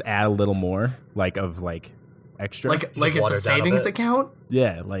they think they just add a little more, like, of, like, extra? like it's a savings account?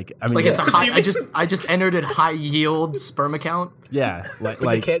 Yeah, like, I mean, like, it's a high. I just entered a high yield sperm account. Yeah, like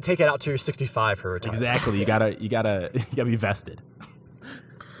you can't take it out till you're 65 for retirement. Exactly. You gotta be vested.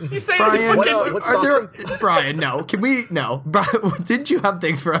 You say Brian? Brian, no. Can we? No, Brian. Didn't you have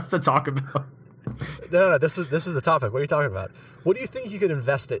things for us to talk about? No. This is the topic. What are you talking about? What do you think you could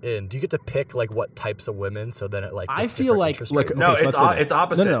invest it in? Do you get to pick, like, what types of women so then it, like, I feel like no, okay, so it's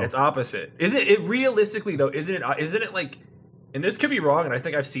opposite. No. It's opposite. Isn't it realistically though? Isn't it like? And this could be wrong, and I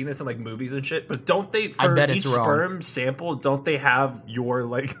think I've seen this in, like, movies and shit. But don't they for each sperm sample? Don't they have your,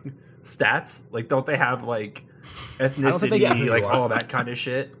 like, stats? Like, don't they have, like, ethnicity, like, all that kind of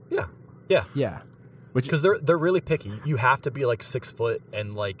shit? Yeah. Because they're really picky. You have to be, like, 6 foot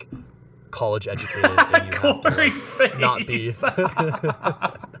and, like, college educated, and you have to, like, not be.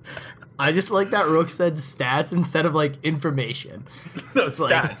 I just like that Rook said stats instead of, like, information. No, it's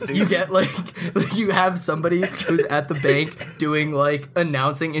stats, like, dude. you get, like, you have somebody who's at the bank doing, like,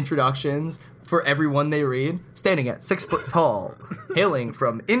 announcing introductions for everyone they read, standing at 6 foot tall, hailing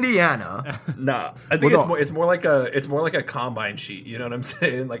from Indiana. Nah, I think it's more like a combine sheet. You know what I'm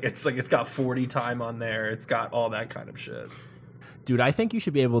saying? Like, it's got 40 time on there. It's got all that kind of shit. Dude, I think you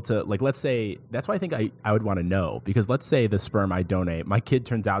should be able to, like, let's say, that's why I think I would want to know, because let's say the sperm I donate, my kid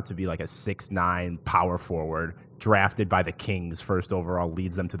turns out to be like a 6'9" power forward, drafted by the Kings first overall,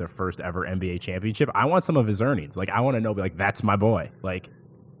 leads them to their first ever NBA championship. I want some of his earnings. Like, I want to know, like, that's my boy. Like,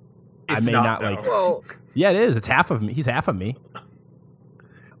 it's I may not like. Well, yeah, it is. It's half of me. He's half of me.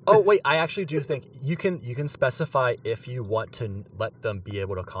 Oh wait, I actually do think you can specify if you want to let them be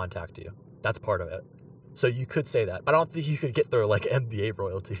able to contact you. That's part of it. So you could say that. But I don't think you could get their, like, NBA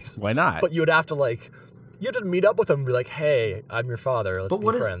royalties. Why not? But you would have to, like, You just meet up with them and be like, "Hey, I'm your father. Let's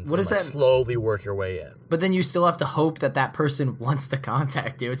be friends." What is that? Slowly work your way in. But then you still have to hope that person wants to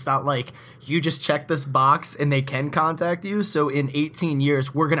contact you. It's not like you just check this box and they can contact you. So in 18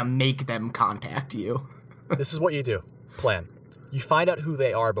 years, we're gonna make them contact you. This is what you do. Plan. You find out who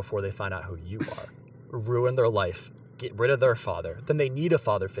they are before they find out who you are. Ruin their life. Get rid of their father. Then they need a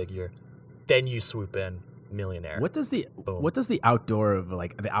father figure. Then you swoop in. Millionaire. What does the outdoor of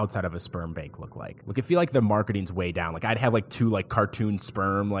like the outside of a sperm bank look like? Like I feel like the marketing's way down. Like I'd have like 2 like cartoon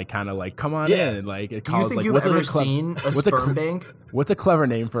sperm, like kind of like come on in. And, like it do you think like, you've ever seen a sperm bank? What's a clever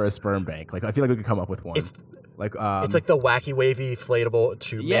name for a sperm bank? Like I feel like we could come up with one. It's like the wacky wavy inflatable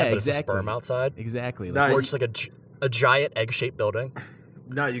tube, but it's a sperm outside. Exactly. Like, or just like a giant egg-shaped building.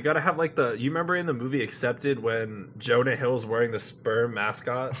 No, you gotta have like you remember in the movie Accepted when Jonah Hill's wearing the sperm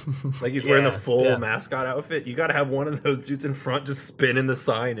mascot? Like he's wearing the full mascot outfit? You gotta have one of those dudes in front just spinning the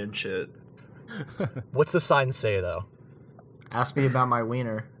sign and shit. What's the sign say, though? Ask me about my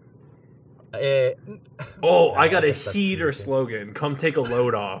wiener. I got a heater slogan. Come take a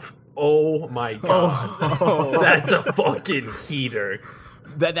load off. Oh my god. That's a fucking heater.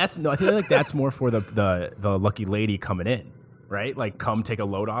 I feel like that's more for the lucky lady coming in. Right? Like, come take a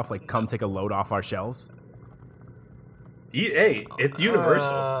load off. Like, come take a load off our shells. Hey, it's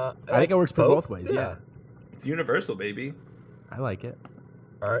universal. I think it works for both ways. Yeah. It's universal, baby. I like it.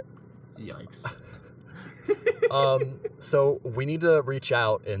 All right. Yikes. So we need to reach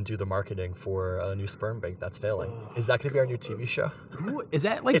out and do the marketing for a new sperm bank that's failing. Is that going to be our new TV show? Is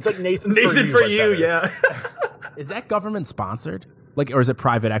that like... It's like Nathan for you, yeah. Is that government sponsored? Like, or is it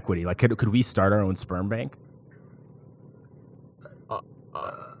private equity? Like, could we start our own sperm bank?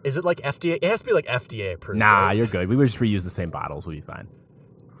 Is it like FDA? It has to be like FDA approved. Nah, right? you're good. We would just reuse the same bottles. We'll be fine.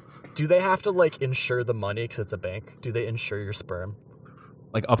 Do they have to like insure the money because it's a bank? Do they insure your sperm?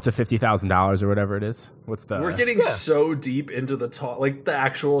 Like up to $50,000 or whatever it is. What's the? We're getting so deep into the talk, like the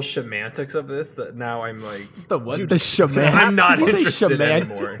actual semantics of this, that now I'm like, the what? Dude, the semantics. I'm not interested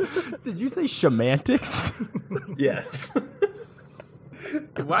anymore. Did you say semantics? Yes.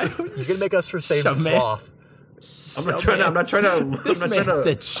 Why? You're gonna make us for saying froth. I'm not trying to. This man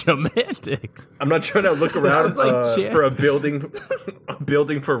said semantics. I'm not trying to look around for a building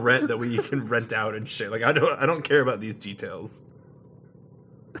for rent that we can rent out and shit. Like I don't care about these details.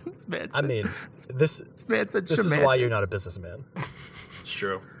 This man said, this man said this is why you're not a businessman. It's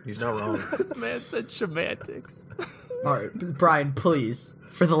true. He's not wrong. This man said semantics. All right, Brian, please,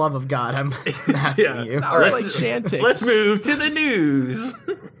 for the love of God, I'm asking you. All right, let's move to the news.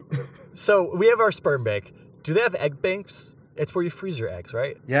 So we have our sperm bank. Do they have egg banks? It's where you freeze your eggs,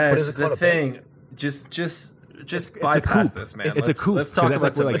 right? Yeah, it's a thing. Just bypass this, man. It's a coop. Let's talk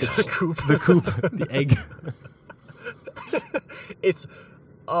about something. It's a coop. The coop. The egg. It's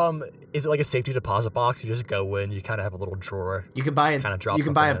is it like a safety deposit box? You just go in. You kind of have a little drawer. You can buy it. Kind of drop. You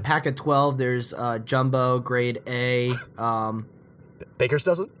can buy a pack of 12. There's jumbo, grade A. Baker's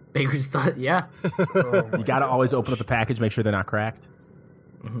dozen. Baker's dozen. Yeah. You got to always open up the package. Make sure they're not cracked.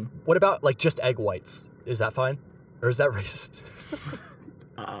 Mm-hmm. What about like just egg whites? Is that fine, or is that racist?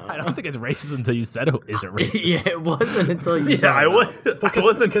 I don't think it's racist until you said it isn't racist. Yeah, it wasn't until you. Yeah, I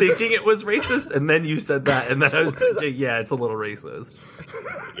wasn't thinking it was racist, and then you said that, and then I was thinking, yeah, it's a little racist.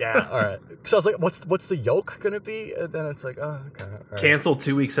 Yeah, all right. Because I was like, what's the yolk gonna be? And then it's like, oh, okay. All right. Cancel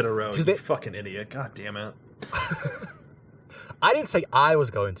 2 weeks in a row. You fucking idiot! God damn it! I didn't say I was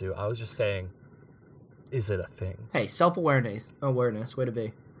going to. I was just saying, is it a thing? Hey, self-awareness. Way to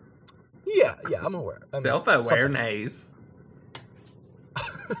be. Yeah, I'm aware. Self-awareness.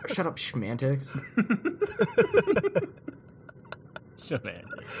 Shut up, schmantics.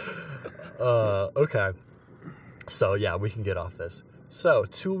 Semantics. Okay. So yeah, we can get off this. So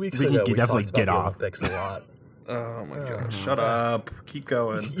 2 weeks ago, we definitely talked get about off. the Olympics a lot. Oh my god! Shut up! Keep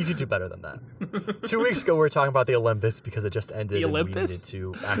going. You could do better than that. 2 weeks ago, we were talking about the Olympus because it just ended. The and Olympus? we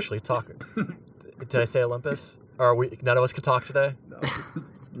needed to actually talk. Did I say Olympus? Or none of us could talk today? No.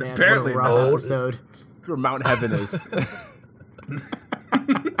 Man, Apparently what a rough not. episode. It's where Mount Heaven is.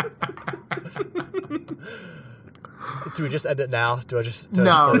 Do we just end it now? Do I just?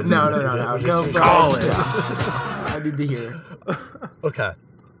 No. We Go just- for Call it. I need to hear. Okay.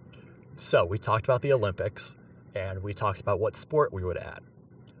 So we talked about the Olympics, and we talked about what sport we would add.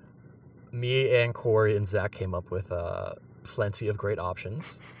 Me and Corey and Zach came up with plenty of great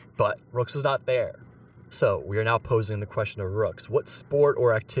options, but Rooks was not there. So we are now posing the question of Rooks. What sport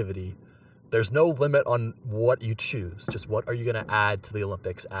or activity? There's no limit on what you choose. Just what are you going to add to the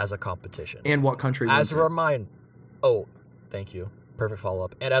Olympics as a competition? And what country wins As a reminder. Oh, thank you. Perfect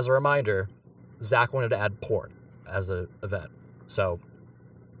follow-up. And as a reminder, Zach wanted to add porn as an event. So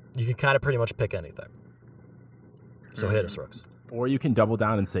you can kind of pretty much pick anything. So hit us, Rooks. Or you can double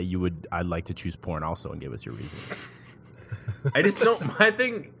down and say I'd like to choose porn also and give us your reason. I just don't. My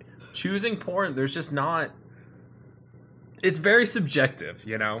thing, choosing porn, there's just not. It's very subjective,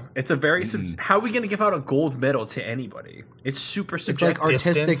 you know. It's a very. How are we gonna give out a gold medal to anybody? It's super subjective. It's like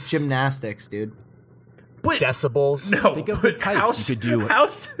artistic Distance. gymnastics, dude. But, Decibels. no, Think of the but types you could do.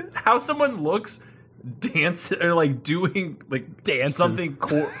 how someone looks dance or like doing like Dances. something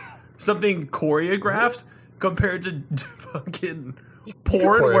choreographed compared to fucking can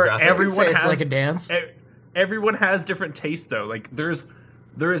porn where choreograph it. You could everyone say it's has like a dance. Everyone has different tastes though. Like there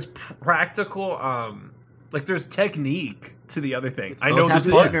is practical like there's technique to the other thing. I know have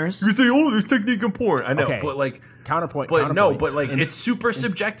this partners. You say, oh, there's technique in porn. I know, Okay. but like Counterpoint. but no, counterpoint. but like In- it's super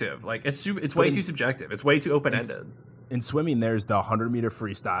subjective. Like it's way too subjective. It's way too open ended. in swimming, there's the 100-meter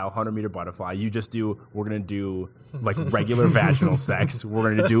freestyle, 100-meter butterfly. We're going to do like regular vaginal sex. We're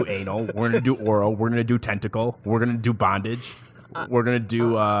going to do anal. We're going to do oral. We're going to do tentacle. We're going to do bondage. We're going to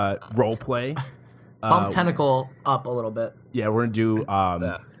do role play. Bump tentacle up a little bit. Yeah, we're going to do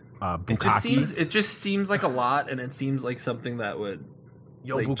bukkake. It just seems like a lot, and it seems like something that would.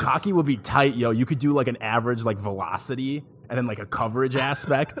 Yo, like, bukkake would be tight, yo. You could do like an average like velocity and then like a coverage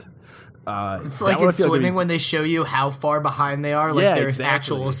aspect. It's like in swimming when they show you how far behind they are, like Yeah, there's exactly.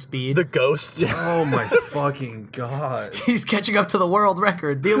 actual speed. The ghost. Oh my fucking god! He's catching up to the world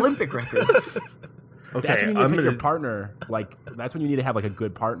record, the Olympic record. Okay, That's when you need to I'm pick your gonna. partner. Like that's when you need to have like a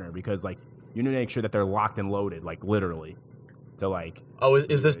good partner because like you need to make sure that they're locked and loaded, like literally. To like. Oh, is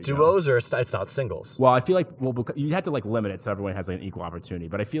this There you go. duos or it's not singles? Well, I feel like you have to like limit it so everyone has like an equal opportunity.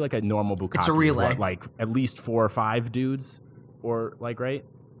 But I feel like a normal bukkake It's a is relay. what, like at least 4 or 5 dudes, or like right,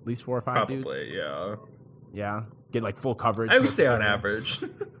 at least 4 or 5 dudes. Probably, yeah. Yeah, get like full coverage. I would say on average.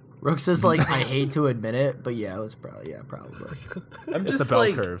 Rooks is like, I hate to admit it, but yeah, it's probably probably. I'm It's just the bell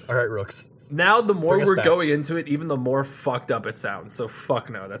like curve. All right, Rooks. now. The more Bring us we're back. going into it, even the more fucked up it sounds. So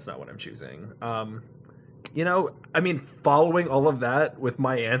fuck no, that's not what I'm choosing. You know, I mean, following all of that with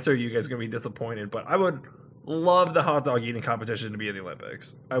my answer, you guys are gonna be disappointed. But I would love the hot dog eating competition to be in the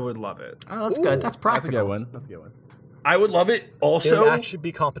Olympics. I would love it. Oh, that's Ooh, good. That's That's a practical. good one. That's a good one. I would love it. There Also, would actually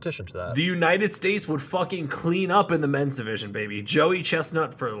be competition to that. the United States would fucking clean up in the men's division, baby. Joey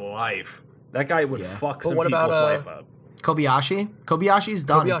Chestnut for life. That guy would Yeah. fuck But some what people's about, life up. Kobayashi's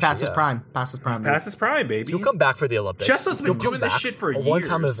done. He's Kobayashi, past his yeah. prime. Past his prime. Past his prime, baby. He'll come back for the Olympics. Chestnut's been He'll come doing this back. shit for a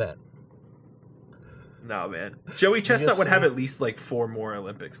one-time years. event. No, man. Joey Chestnut just would have say- at least like 4 more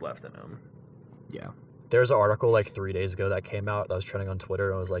Olympics left in him. Yeah. There's an article like 3 days ago that came out that was trending on Twitter,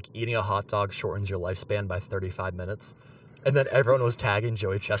 and it was like, eating a hot dog shortens your lifespan by 35 minutes. And then everyone was tagging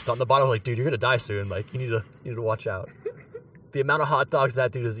Joey Chestnut on the bottom, like, dude, you're gonna die soon. Like, you need to watch out. The amount of hot dogs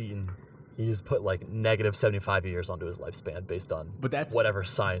that dude has eaten, he's put like negative 75 years onto his lifespan based on But that's- whatever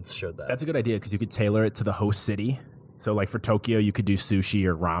science showed that. That's a good idea because you could tailor it to the host city. So like for Tokyo, you could do sushi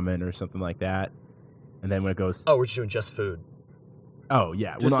or ramen or something like that. And then when it goes, Oh, we're just doing just food. oh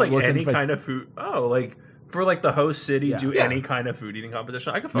yeah, Just like any kind of food. Oh, like for like the host city, Yeah. do Yeah. any kind of food eating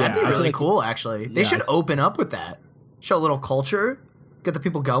competition. I could Yeah, find That'd be I'd say really like- cool, actually. They Yeah, should I'd- open up with that. Show a little culture. Get the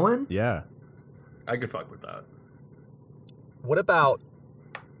people going. Yeah, I could fuck with that. What about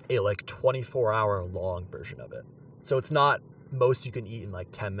a like 24-hour long version of it? So it's not most you can eat in like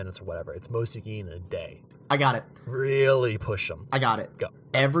 10 minutes or whatever. It's most you can eat in a day. I got it. Really push them. I got it. Go.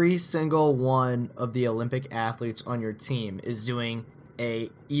 Every single one of the Olympic athletes on your team is doing a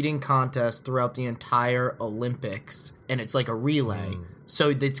eating contest throughout the entire Olympics, and it's like a relay. So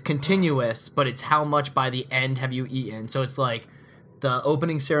it's continuous, but it's how much by the end have you eaten. So it's like the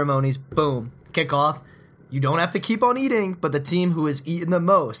opening ceremonies, boom, kickoff. You don't have to keep on eating, but the team who has eaten the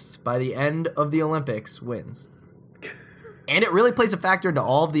most by the end of the Olympics wins. And it really plays a factor into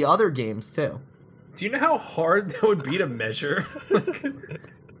all of the other games too. Do you know how hard that would be to measure?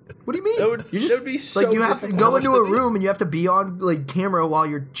 What do you mean? That would- you that just would be so like you have to just go how much into a they eat. room and you have to be on like camera while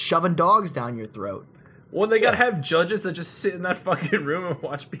you're shoving dogs down your throat. Well, they gotta have judges that just sit in that fucking room and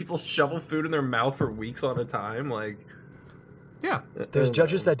watch people shovel food in their mouth for weeks on a time. Like, Yeah. There's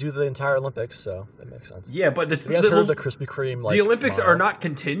judges that do the entire Olympics, so that makes sense. yeah, but it's You guys heard of the Krispy Kreme? Like, the Olympics mile? are not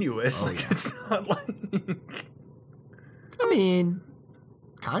continuous. Like, it's not like I mean,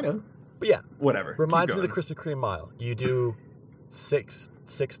 kind of. But yeah, whatever. reminds Keep me of the going. Krispy Kreme mile. You do six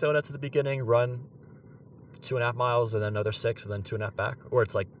donuts at the beginning, run 2.5 miles, and then another 6, and then 2.5 back. Or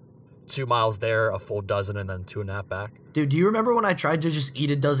it's like 2 miles there, a full dozen, and then 2.5 back. Dude, do you remember when I tried to just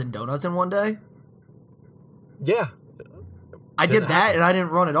eat a dozen donuts in one day? Yeah, I Didn't did that happen. and I didn't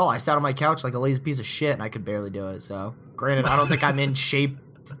run at all. I sat on my couch like a lazy piece of shit and I could barely do it. So, granted, I don't think I'm in shape.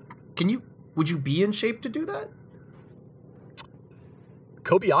 Would you be in shape to do that?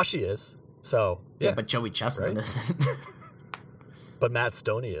 Kobayashi is. So Yeah, but Joey Chestnut right? isn't. But Matt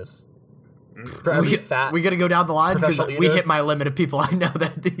Stoney is. For every fat we gotta go down the line because professional we eater- hit my limit of people I know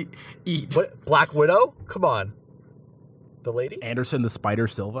that eat. What, Black Widow? Come on. The lady? Anderson the Spider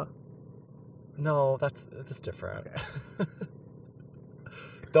Silva. No, that's different.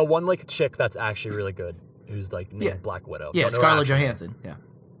 The one like chick that's actually really good, who's like named Yeah. Black Widow. Yeah, Don't know her Scarlett actual name. Johansson. Yeah.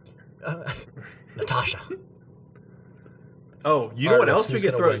 Natasha. Oh, you All know right, what Rex, else we who's could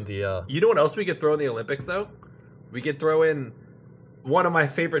gonna throw? win the, You know what else we could throw in the Olympics though? We could throw in one of my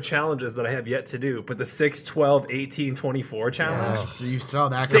favorite challenges that I have yet to do, but the 6, 12, 18, 24 challenge. Yeah, so you saw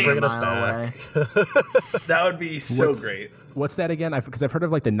that Same. coming a Bringing us mile away. back. That would be so What's- great. What's that again? Because I've heard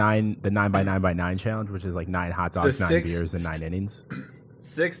of like the 9 by 9 by 9 challenge, which is like 9 hot dogs, So 9 six- beers, and 9 innings.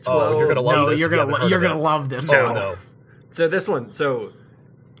 6, Oh, 12. you're gonna love No, this. you're if you haven't gonna heard you're of gonna it. love this Oh one. no. So this one, so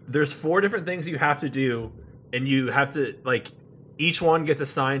there's 4 different things you have to do, and you have to like each one gets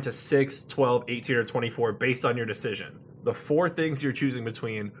assigned to 6, 12, 18, or 24 based on your decision. The 4 things you're choosing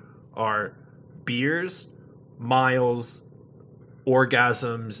between are beers, miles,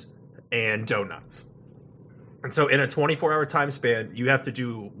 orgasms, and donuts. And so in a 24-hour time span, you have to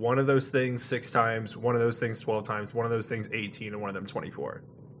do one of those things 6 times, one of those things 12 times, one of those things 18, and one of them 24.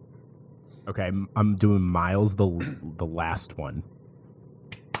 Okay, I'm doing miles, the last one.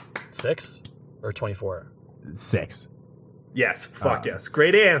 6 or 24? 6. Yes, fuck yes.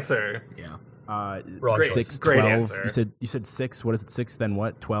 Great answer. Yeah. Wrong choice. 6, Great 12. answer. You said 6. What is it? 6, then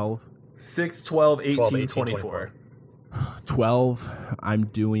what? 12? 6, 12, 18, 12, 18, 24. 12. I'm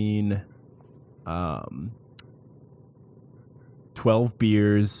doing 12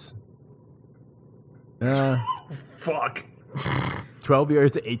 beers. Fuck. 12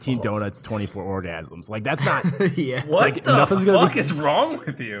 beers, 18 donuts, 24 orgasms. Like that's not Yeah. What Like, the nothing's gonna fuck be- is wrong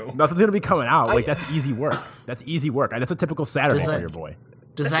with you? nothing's gonna be coming out. Like that's easy work. That's easy work. That's a typical Saturday Does for that- your boy.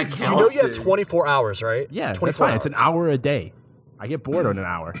 Does That's that You count? know you have Exhausting. 24 hours, right? Yeah, that's 24 fine. It's an hour a day. I get bored on an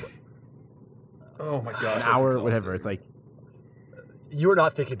hour. Oh my gosh. An that's hour, exhausting. whatever. It's like You are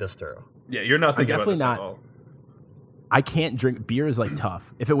not thinking this through. Yeah, you're not thinking about definitely this not- at all. I can't drink beer is like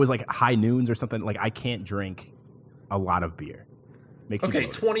tough. If it was like high noons or something, like I can't drink a lot of beer. Makes me Okay,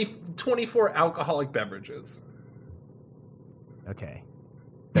 bloated. 24 alcoholic beverages. Okay.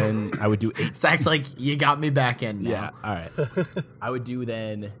 Then I would do 8. Zach's like, you got me back in now. Yeah, all right. I would do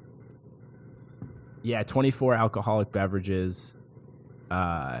then 24 alcoholic beverages,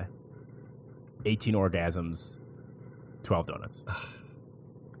 18 orgasms, 12 donuts.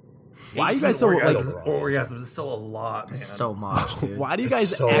 Why are you guys so orgasms? like- Orgasms is still a lot, man. It's so much, dude. Why do you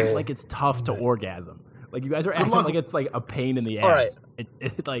guys So- act like it's tough to orgasm? Like you guys are acting luck. like it's like a pain in the ass. All right.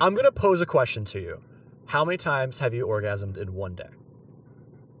 It, like I'm going to pose a question to you. How many times have you orgasmed in one day?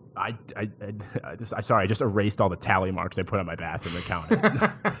 I sorry, I just erased all the tally marks I put on my bathroom and counted.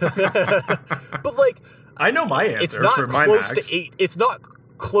 But like, I know my answer it's not for my close max. to 8. It's not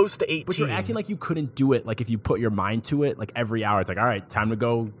close to 18. But you're acting like you couldn't do it. Like if you put your mind to it, like every hour, it's like, all right, time to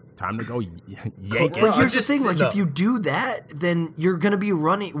go, yank it. But here's the just- thing, like no. if you do that, then you're gonna be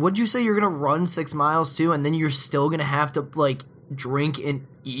running. What'd you say? You're gonna run 6 miles too, and then you're still gonna have to like drink and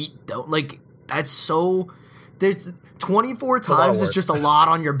eat. Don't like that's so. There's 24 a lot of times is work. just a lot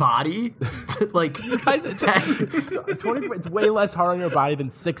on your body. Like Guys, it's 20, it's way less hard on your body than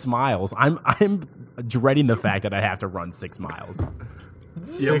 6 miles. I'm dreading the fact that I have to run 6 miles.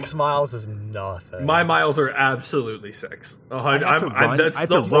 6 miles is nothing. My miles are absolutely 6. have to run. That's I have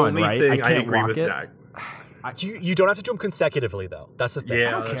the to run, only right? thing I I can't agree walk with it. Zach. You don't have to do them consecutively though. That's the thing. Yeah,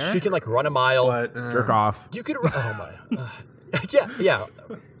 I don't that's- care. So you can like run a mile. But Jerk off. You could. Oh my. Yeah.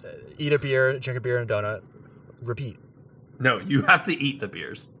 Eat a beer, drink a beer and a donut. Repeat. no, you have to eat the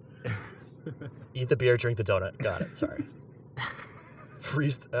beers. Eat the beer, drink the donut. Got it. Sorry.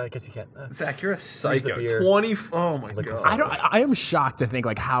 Freeze. I guess you can't. Zach, you're a the psycho. beer. 20. Oh my Like, god. I am shocked to think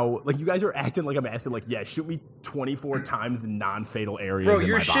like how like you guys are acting like I'm asking like shoot me 24 times the non-fatal areas. Bro, in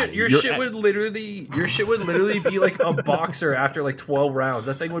your my shit, body. your You're shit at- would literally be like a boxer after like 12 rounds.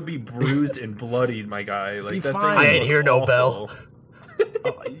 That thing would be bruised and bloodied, my guy. Like Be that fine. thing I ain't would hear no awful. bell.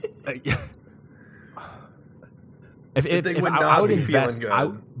 If thing would I not would be feeling invest,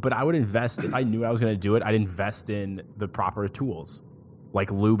 good. but I would invest if I knew I was going to do it. I'd invest in the proper tools,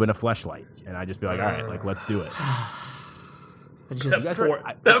 like lube and a fleshlight, and I'd just be like, all right, like let's do it. I That just guys are- poor,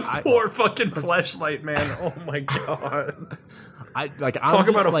 I- that I- poor fucking fleshlight, man. Oh my god. I'm Talk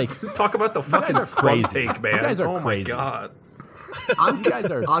about just, talk about the fucking are spunk crazy. take, man. You guys are oh crazy. my god. I'm, You guys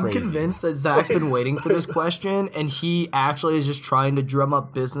are I'm crazy. convinced that Zach's been waiting for this question, and he actually is just trying to drum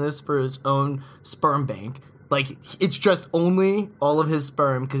up business for his own sperm bank. Like, it's just only all of his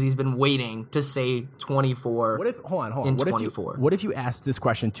sperm because he's been waiting to say 24. What if? Hold on. In What 24. What if you asked this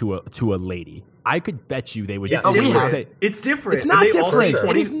question to a lady? I could bet you they would. Yes. Say, it's different. It's not And they all say different.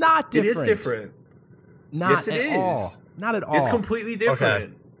 20 It is not different. It is different. Not yes, it at is. all. Not at all. It's completely different.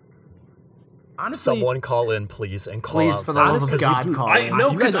 Okay. Honestly, Someone call in, please, and call Please, out. for the love Honestly, of God, dude, call I in.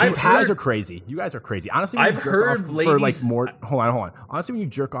 know you guys, because I've you guys heard. are crazy. You guys are crazy. Honestly, when I've you jerk heard off for like ladies- more. Hold on. Honestly, when you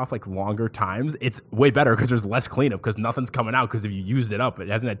jerk off like longer times, it's way better because there's less cleanup because nothing's coming out because if you used it up, it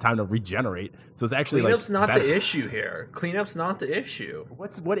hasn't had time to regenerate. So it's actually Cleanup's like not better. the issue here. Cleanup's not the issue.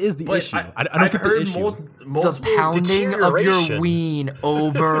 What is the But issue? I don't I've get heard the issue. multiple The pounding of your deterioration. ween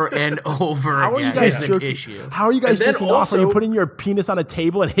over and over How are you again guys is an jerking? issue. How are you guys And then jerking off? Are you also- putting your penis on a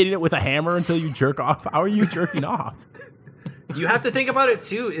table and hitting it with a hammer until you jerk off? How are you jerking off? You have to think about it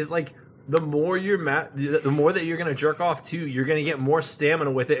too. Is like the more the more that you're gonna jerk off too, you're gonna get more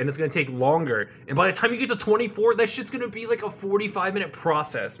stamina with it, and it's gonna take longer. And by the time you get to 24, that shit's gonna be like a 45-minute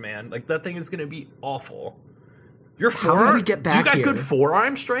process, man. Like that thing is gonna be awful. Your How forearm. did we get do you back got good here?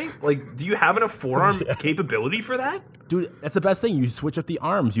 forearm strength? Like, do you have enough forearm capability for that? Dude, that's the best thing. You switch up the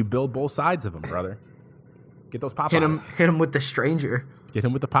arms. You build both sides of them, brother. Get those Popeyes. Hit him with the stranger. Get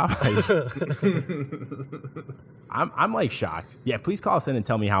him with the Popeyes. I'm like shocked. Yeah, please call us in and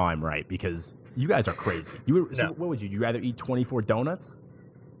tell me how I'm right because you guys are crazy. So what would you? You rather eat 24 donuts?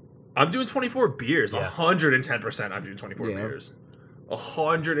 I'm doing 24 beers. Yeah. 110%. I'm doing 24 Yeah. beers.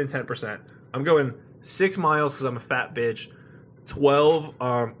 110%. I'm going 6 miles because I'm a fat bitch. 12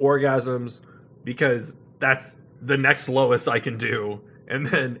 orgasms because that's the next lowest I can do. And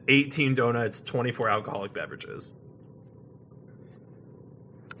then 18 donuts, 24 alcoholic beverages.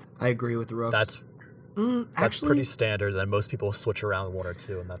 I agree with Rooks. That's actually pretty standard. Then most people switch around 1 or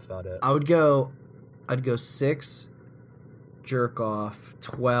 2, and that's about it. I'd go 6 jerk off,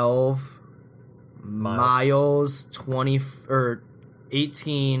 12 miles, 20 or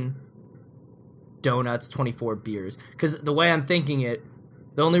 18 donuts, 24 beers. Because the way I'm thinking it,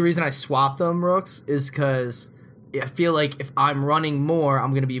 the only reason I swapped them, Rooks, is because I feel like if I'm running more,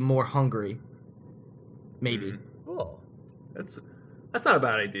 I'm gonna be more hungry. Maybe. Oh. That's not a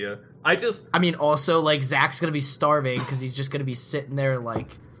bad idea. I mean, also like Zach's gonna be starving because he's just gonna be sitting there like,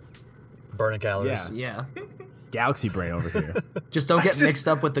 Burning calories. yeah. Galaxy brain over here. Just don't get mixed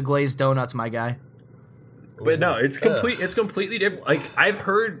up with the glazed donuts, my guy. But no, it's completely different. Like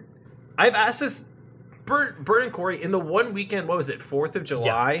I've asked this Bert and Corey in the one weekend, what was it, 4th of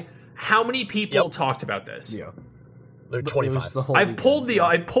July? Yeah. How many people talked about this? Yeah. They're 25. I've pulled the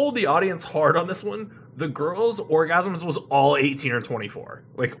audience hard on this one. The girls' orgasms was all 18 or 24.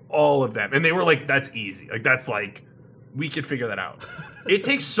 Like all of them. And they were like, that's easy. Like that's like we could figure that out. It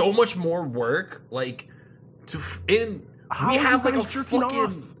takes so much more work like How are you guys jerking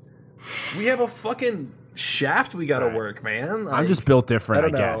off? We have a fucking shaft we gotta work, man. I'm just built different, I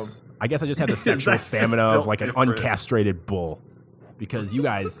don't know. guess. I guess I just have the sexual That's just stamina of built like an different. uncastrated bull. Because you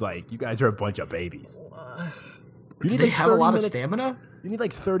guys are a bunch of babies. You Do need they like have a 30 lot of minutes- stamina? You need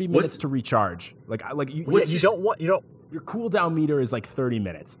like 30 minutes to recharge. Like you You don't. your cooldown meter is like 30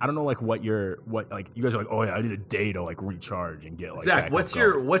 minutes. I don't know like what you guys are like, oh yeah, I need a day to like recharge and get like Zach, back what's up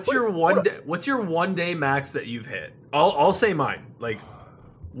your going. what's your 1 day max that you've hit? I'll say mine. Like,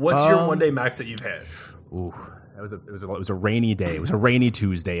 what's your 1 day max that you've hit? Ooh, it was a rainy day. It was a rainy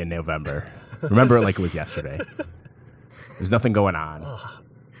Tuesday in November. Remember it like it was yesterday. There's nothing going on.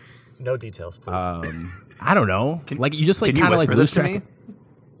 No details, please. I don't know. Like you just like Can you kind of like whisper lose this to track.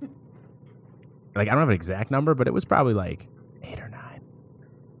 me? Like I don't have an exact number, but it was probably like 8 or 9.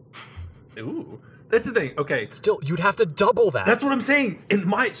 Ooh, that's the thing. Okay, Still, you'd have to double that. that's what I'm saying. In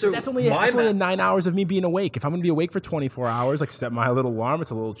my That's only 9 hours of me being awake. If I'm gonna be awake for 24 hours, like set my little alarm,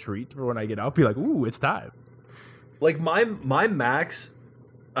 it's a little treat for when I get up. Be like, ooh, it's time. like my max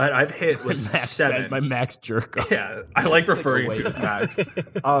I've hit was 7. My max jerk off. Yeah, I like referring to as max.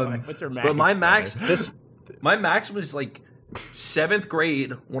 What's your max? But my max, brother? my max was like 7th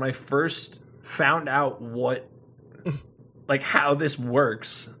grade when I first found out like how this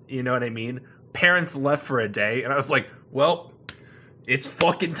works. You know what I mean? Parents left for a day, and I was like, well, it's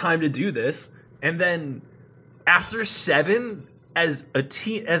fucking time to do this. And then after 7, as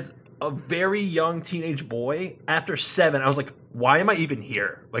a very young teenage boy, after 7, I was like, why am I even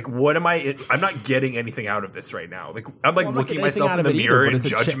here? Like, what am I? I'm not getting anything out of this right now. Like, I'm like Well, I'm not looking getting myself anything in out the of it either, mirror but in it's a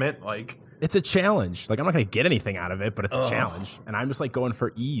judgment. Like, It's a challenge. Like I'm not gonna get anything out of it, but it's a challenge, and I'm just like going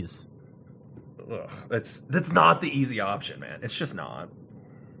for ease. ugh, that's not the easy option, man. It's just not.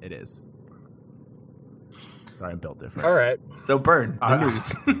 It is. Sorry, I'm built different. All right. So Burn, the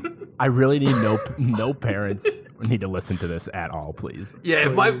news. I really need no parents need to listen to this at all, please. Yeah,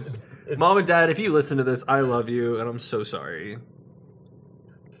 if my mom and dad, if you listen to this, I love you, and I'm so sorry.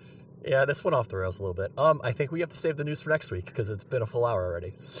 Yeah, this went off the rails a little bit. I think we have to save the news for next week because it's been a full hour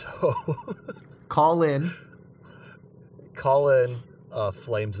already. So Call in,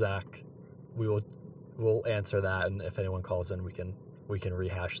 Flame Zach. We'll answer that, and if anyone calls in, we can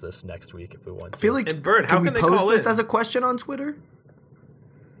rehash this next week if we want to. I feel like And Burn, how can can we they post call this in? as a question on Twitter?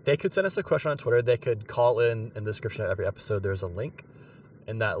 They could send us a question on Twitter. They could call in the description of every episode. There's a link.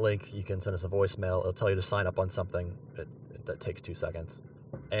 In that link, you can send us a voicemail. It'll tell you to sign up on something. That takes 2 seconds.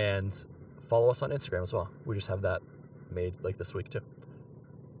 And follow us on Instagram as well. We just have that made like this week too.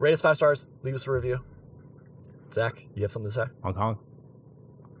 Rate us 5 stars. Leave us a review. Zach, you have something to say? Hong Kong.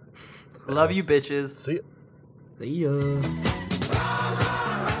 Love you, bitches. See ya. See ya.